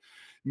code,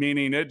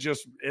 meaning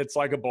it's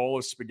like a bowl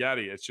of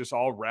spaghetti. It's just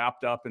all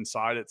wrapped up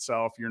inside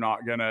itself. You're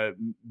not going to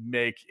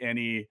make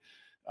any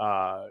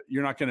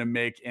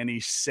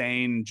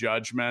sane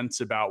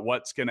judgments about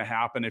what's going to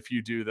happen if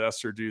you do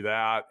this or do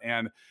that.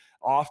 And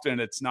often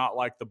it's not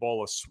like the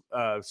bowl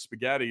of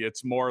spaghetti.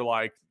 It's more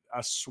like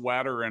a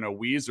sweater in a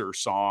Weezer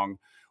song,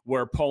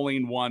 where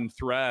pulling one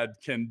thread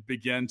can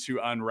begin to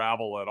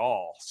unravel it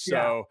all.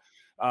 So,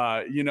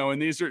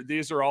 and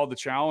these are all the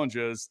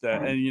challenges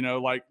that,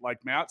 and, like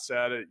Matt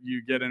said,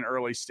 you get in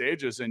early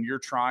stages and you're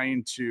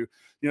trying to,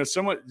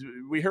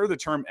 we hear the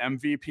term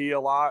MVP a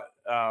lot.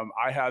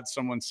 I had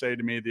someone say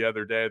to me the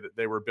other day that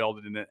they were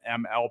building an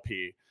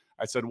MLP.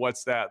 I said,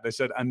 what's that? They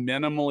said, a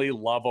minimally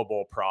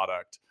lovable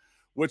product,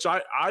 which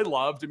I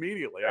loved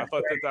immediately. I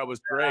thought that was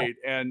great.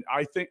 And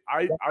I think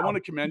I want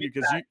to commend you,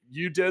 because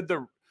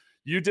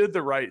you did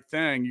the right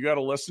thing. You got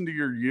to listen to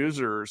your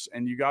users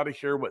and you got to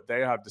hear what they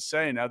have to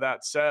say. Now,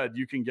 that said,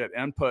 you can get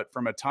input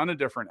from a ton of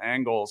different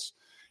angles,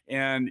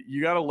 and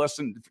you got to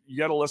listen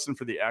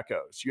for the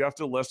echoes. You have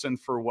to listen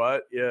for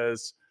what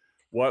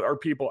are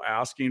people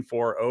asking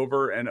for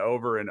over and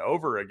over and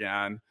over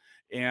again,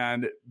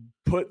 and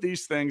put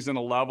these things in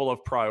a level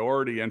of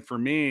priority. And for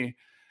me,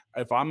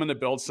 if I'm going to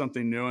build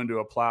something new into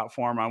a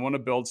platform, I want to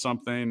build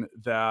something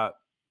that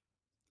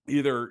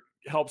either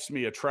helps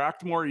me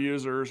attract more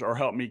users or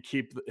helps me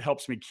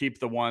keep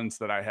the ones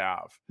that I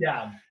have.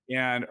 Yeah.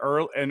 And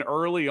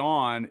early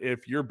on,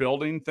 if you're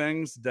building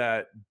things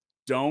that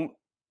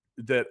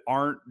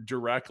aren't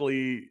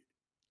directly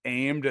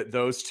aimed at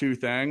those two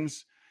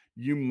things,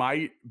 you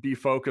might be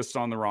focused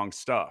on the wrong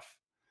stuff.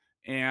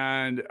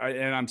 And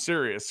I'm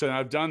serious. And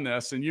I've done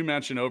this. And you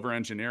mentioned over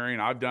engineering.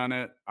 I've done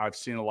it. I've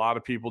seen a lot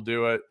of people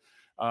do it.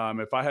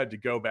 If I had to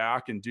go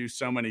back and do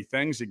so many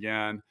things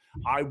again,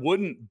 I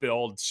wouldn't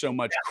build so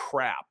much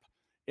crap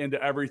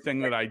into everything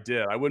that I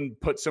did. I wouldn't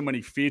put so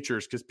many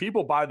features, because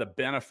people buy the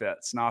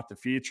benefits, not the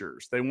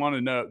features. They want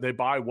to know, they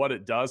buy what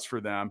it does for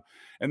them.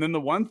 And then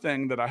the one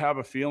thing that I have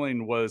a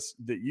feeling was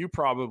that you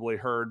probably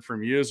heard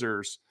from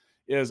users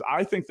is,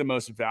 I think the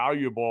most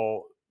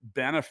valuable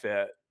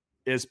benefit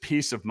is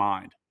peace of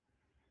mind.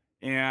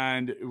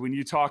 And when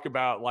you talk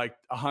about like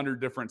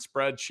 100 different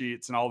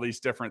spreadsheets and all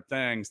these different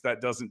things, that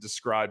doesn't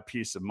describe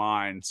peace of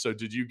mind. So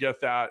did you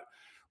get that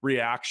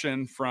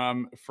reaction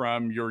from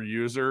your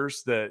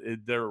users, that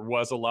there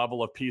was a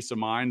level of peace of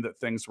mind, that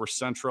things were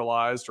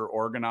centralized or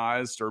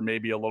organized or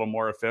maybe a little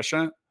more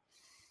efficient?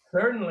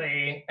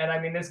 Certainly. And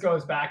I mean, this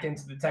goes back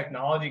into the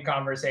technology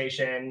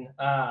conversation.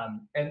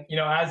 And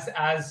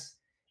as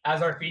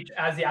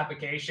the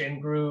application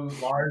grew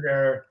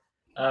larger,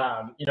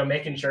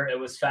 making sure it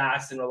was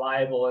fast and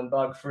reliable and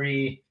bug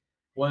free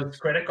was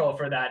critical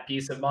for that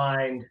peace of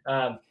mind.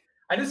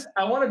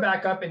 I want to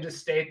back up and just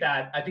state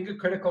that I think a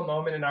critical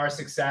moment in our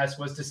success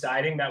was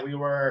deciding that we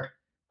were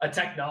a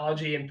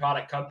technology and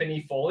product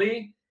company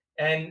fully,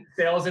 and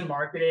sales and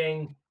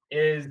marketing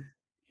is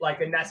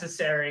like a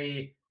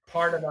necessary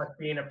part of us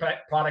being a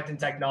product and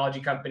technology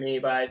company.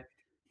 But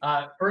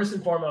first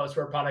and foremost,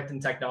 we're a product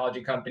and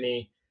technology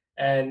company.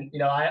 And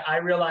I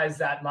realized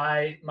that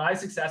my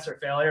success or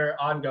failure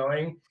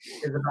ongoing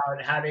is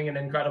about having an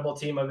incredible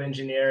team of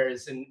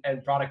engineers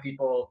and product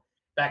people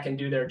that can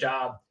do their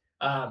job.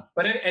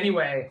 But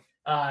anyway,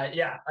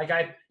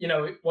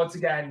 once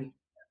again,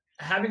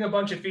 having a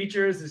bunch of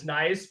features is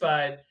nice,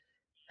 but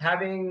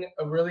having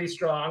a really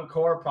strong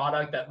core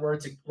product that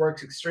works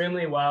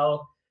extremely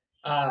well,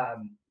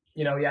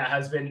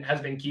 has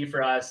been key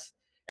for us.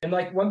 And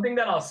like one thing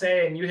that I'll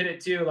say, and you hit it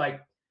too,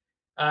 like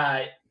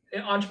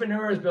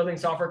entrepreneurs building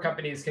software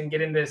companies can get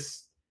in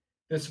this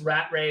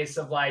rat race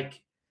of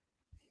like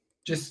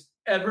just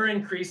ever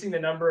increasing the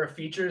number of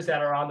features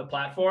that are on the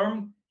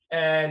platform.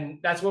 And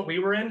that's what we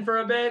were in for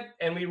a bit.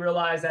 And we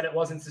realized that it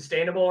wasn't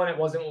sustainable and it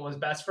wasn't what was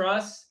best for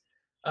us.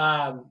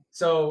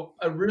 So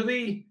a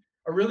really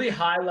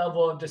high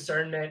level of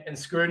discernment and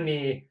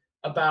scrutiny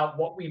about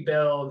what we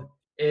build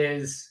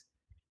is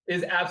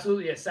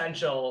absolutely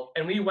essential.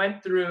 And we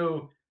went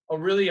through a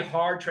really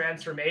hard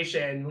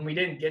transformation when we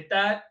didn't get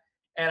that.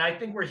 And I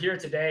think we're here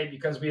today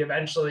because we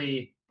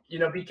eventually,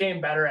 became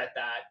better at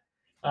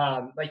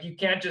that. Like you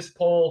can't just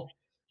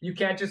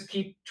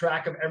keep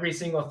track of every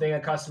single thing a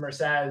customer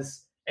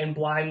says and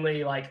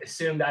blindly like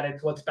assume that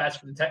it's what's best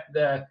for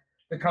the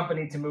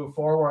company to move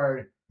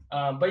forward.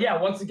 But yeah,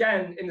 once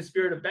again, in the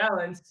spirit of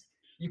balance,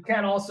 you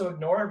can't also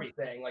ignore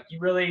everything. Like you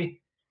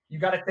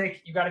got to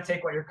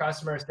take what your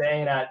customer is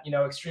saying at,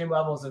 extreme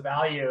levels of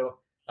value,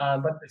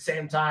 but at the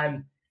same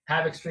time,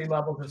 have extreme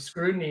levels of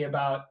scrutiny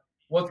about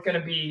what's going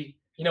to be,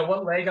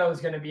 what Lego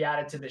is going to be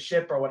added to the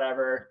ship or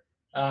whatever.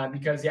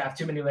 Because if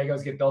too many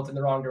Legos get built in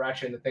the wrong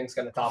direction, the thing's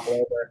going to topple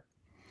over.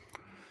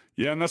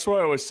 Yeah, and that's why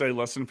I always say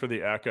listen for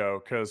the echo,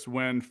 because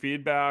when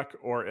feedback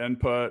or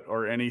input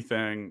or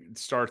anything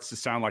starts to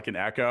sound like an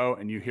echo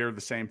and you hear the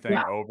same thing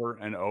over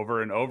and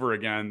over and over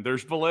again,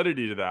 there's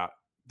validity to that.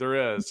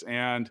 There is.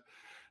 And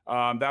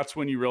that's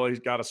when you really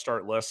got to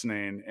start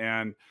listening.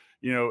 And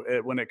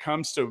when it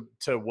comes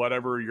to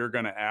whatever you're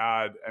going to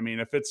add, I mean,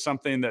 if it's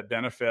something that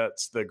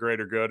benefits the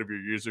greater good of your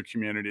user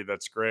community,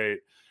 that's great.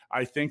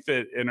 I think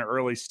that in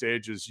early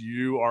stages,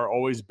 you are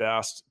always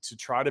best to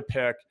try to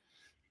pick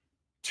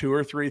 2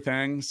 or 3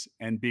 things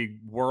and be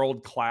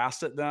world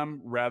class at them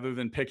rather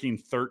than picking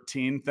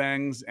 13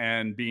 things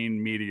and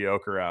being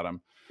mediocre at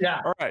them.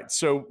 Yeah. All right.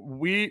 So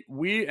we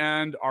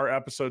end our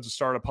episodes of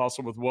Startup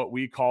Hustle with what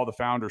we call the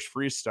Founders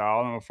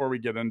Freestyle. And before we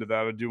get into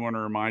that, I do want to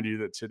remind you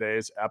that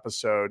today's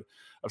episode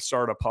of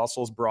Startup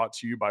Hustle is brought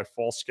to you by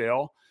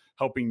Fullscale,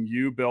 helping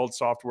you build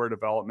software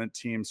development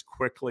teams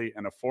quickly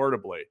and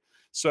affordably.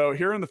 So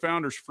here in the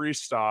Founders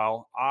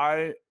Freestyle,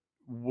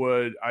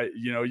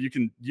 you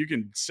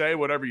can say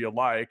whatever you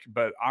like,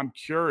 but I'm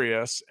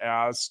curious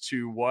as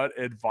to what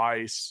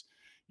advice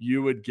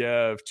you would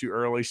give to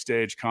early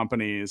stage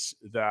companies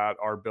that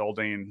are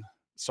building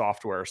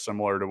software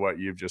similar to what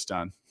you've just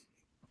done.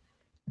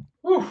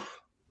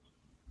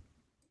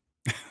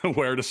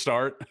 Where to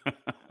start?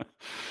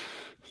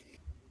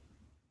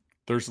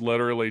 There's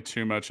literally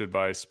too much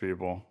advice,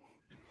 people.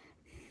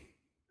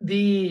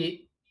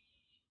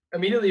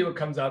 Immediately what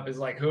comes up is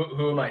like,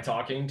 who am I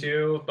talking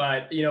to?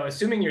 But,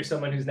 assuming you're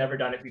someone who's never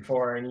done it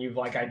before and you've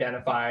like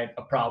identified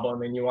a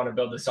problem and you want to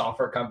build a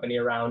software company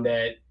around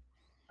it,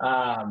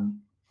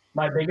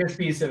 my biggest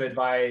piece of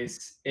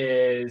advice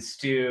is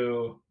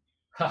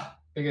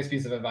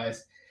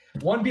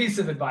one piece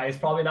of advice,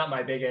 probably not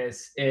my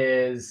biggest,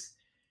 is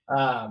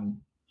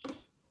I'm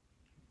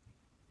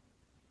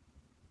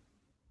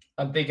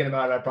thinking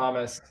about it, I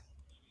promise.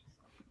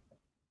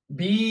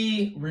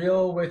 Be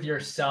real with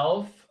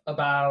yourself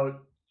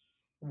about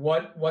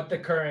what the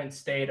current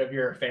state of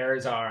your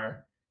affairs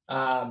are.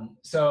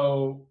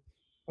 So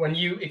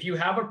if you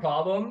have a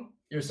problem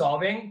you're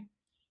solving,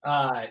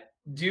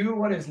 do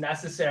what is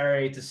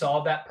necessary to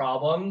solve that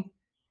problem,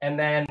 and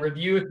then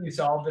review if you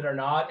solved it or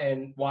not,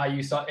 and why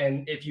you saw,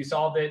 and if you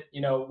solved it,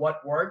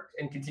 what worked,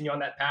 and continue on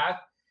that path.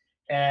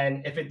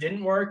 And if it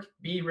didn't work,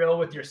 be real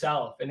with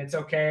yourself. And it's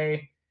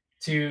okay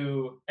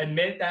to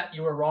admit that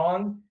you were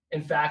wrong.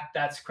 In fact,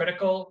 that's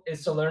critical,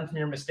 is to learn from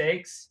your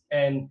mistakes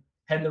and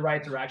head in the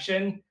right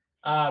direction.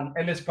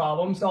 And this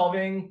problem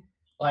solving,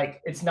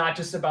 like, it's not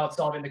just about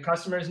solving the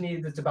customer's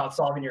needs, it's about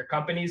solving your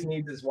company's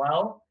needs as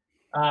well.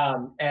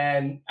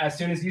 And as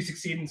soon as you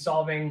succeed in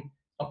solving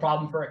a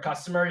problem for a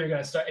customer, you're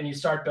going to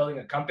start building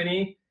a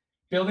company.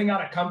 Building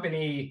out a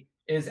company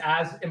is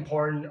as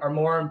important or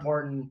more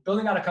important.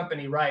 Building out a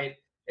company right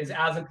is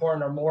as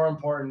important or more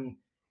important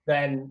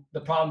than the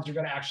problems you're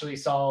going to actually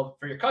solve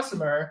for your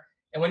customer.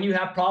 And when you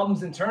have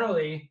problems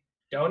internally,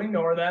 don't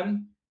ignore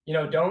them.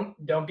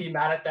 Don't be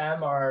mad at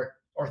them or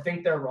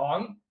think they're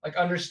wrong. Like,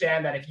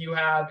 understand that if you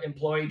have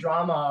employee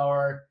drama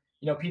or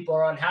people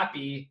are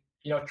unhappy,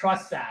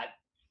 trust that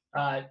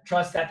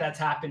that's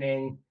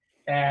happening,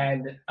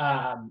 and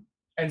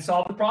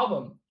solve the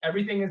problem.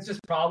 Everything is just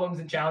problems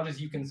and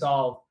challenges you can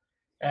solve.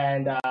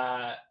 And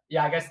I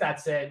guess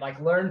that's it. Like,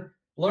 learn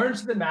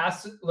to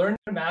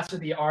master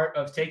the art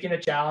of taking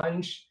a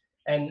challenge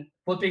and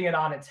flipping it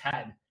on its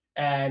head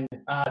and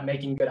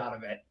making good out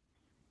of it.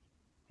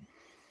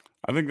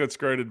 I think that's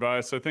great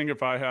advice. I think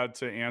if I had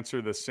to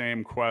answer the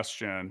same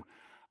question,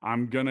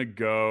 I'm going to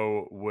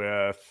go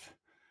with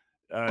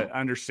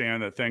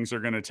understand that things are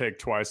going to take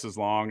twice as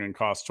long and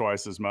cost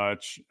twice as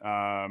much.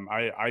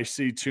 I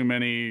see too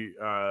many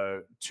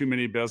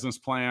business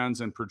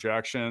plans and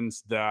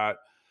projections that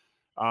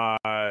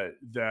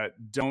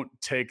don't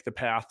take the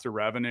path to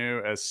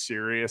revenue as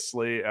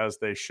seriously as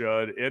they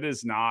should. It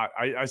is not.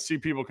 I see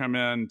people come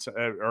in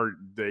or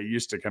they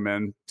used to come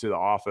in to the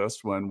office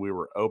when we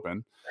were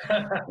open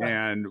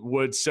and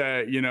would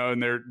say,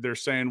 and they're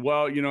saying,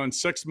 well, in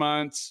 6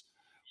 months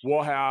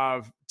we'll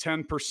have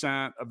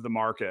 10% of the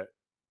market.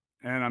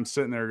 And I'm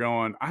sitting there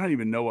going, I don't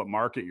even know what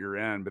market you're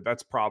in, but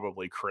that's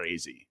probably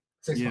crazy,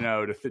 to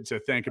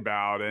think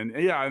about. And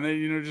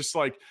then, just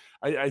like,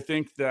 I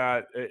think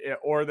that,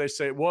 or they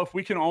say, well, if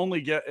we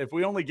only get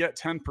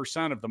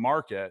 10% of the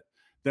market,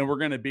 then we're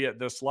going to be at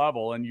this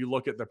level. And you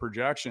look at the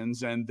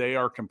projections and they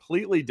are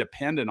completely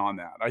dependent on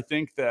that. I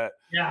think that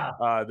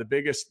the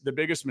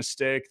biggest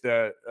mistake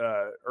that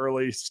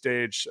early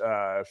stage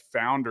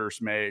founders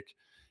make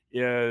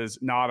is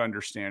not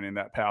understanding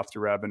that path to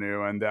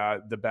revenue, and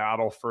that the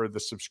battle for the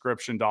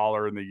subscription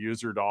dollar and the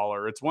user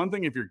dollar. It's one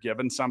thing if you're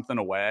giving something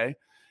away.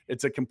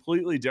 It's a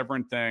completely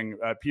different thing.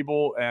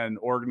 People and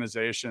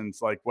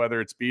organizations, like whether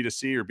it's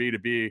B2C or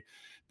B2B,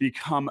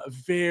 become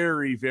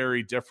very,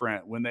 very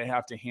different when they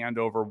have to hand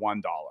over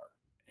 $1.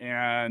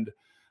 And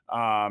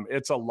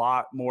it's a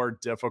lot more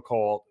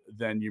difficult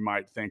than you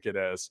might think it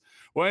is.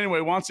 Well, anyway,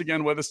 once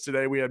again with us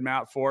today, we had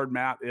Matt Ford.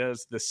 Matt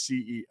is the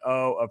CEO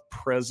of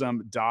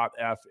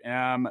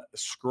Prism.fm.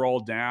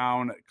 Scroll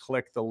down,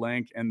 click the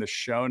link in the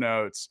show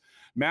notes.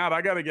 Matt,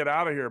 I got to get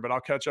out of here, but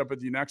I'll catch up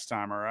with you next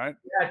time. All right.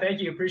 Yeah.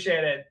 Thank you.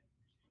 Appreciate it.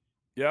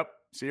 Yep.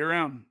 See you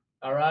around.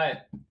 All right.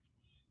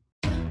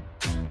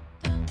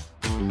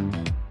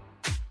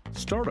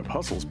 Startup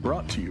Hustles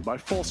brought to you by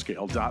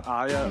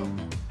Fullscale.io,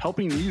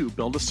 helping you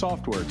build a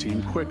software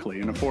team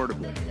quickly and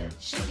affordably.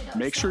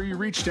 Make sure you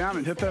reach down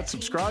and hit that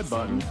subscribe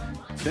button,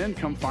 then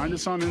come find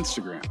us on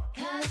Instagram.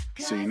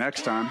 See you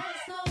next time.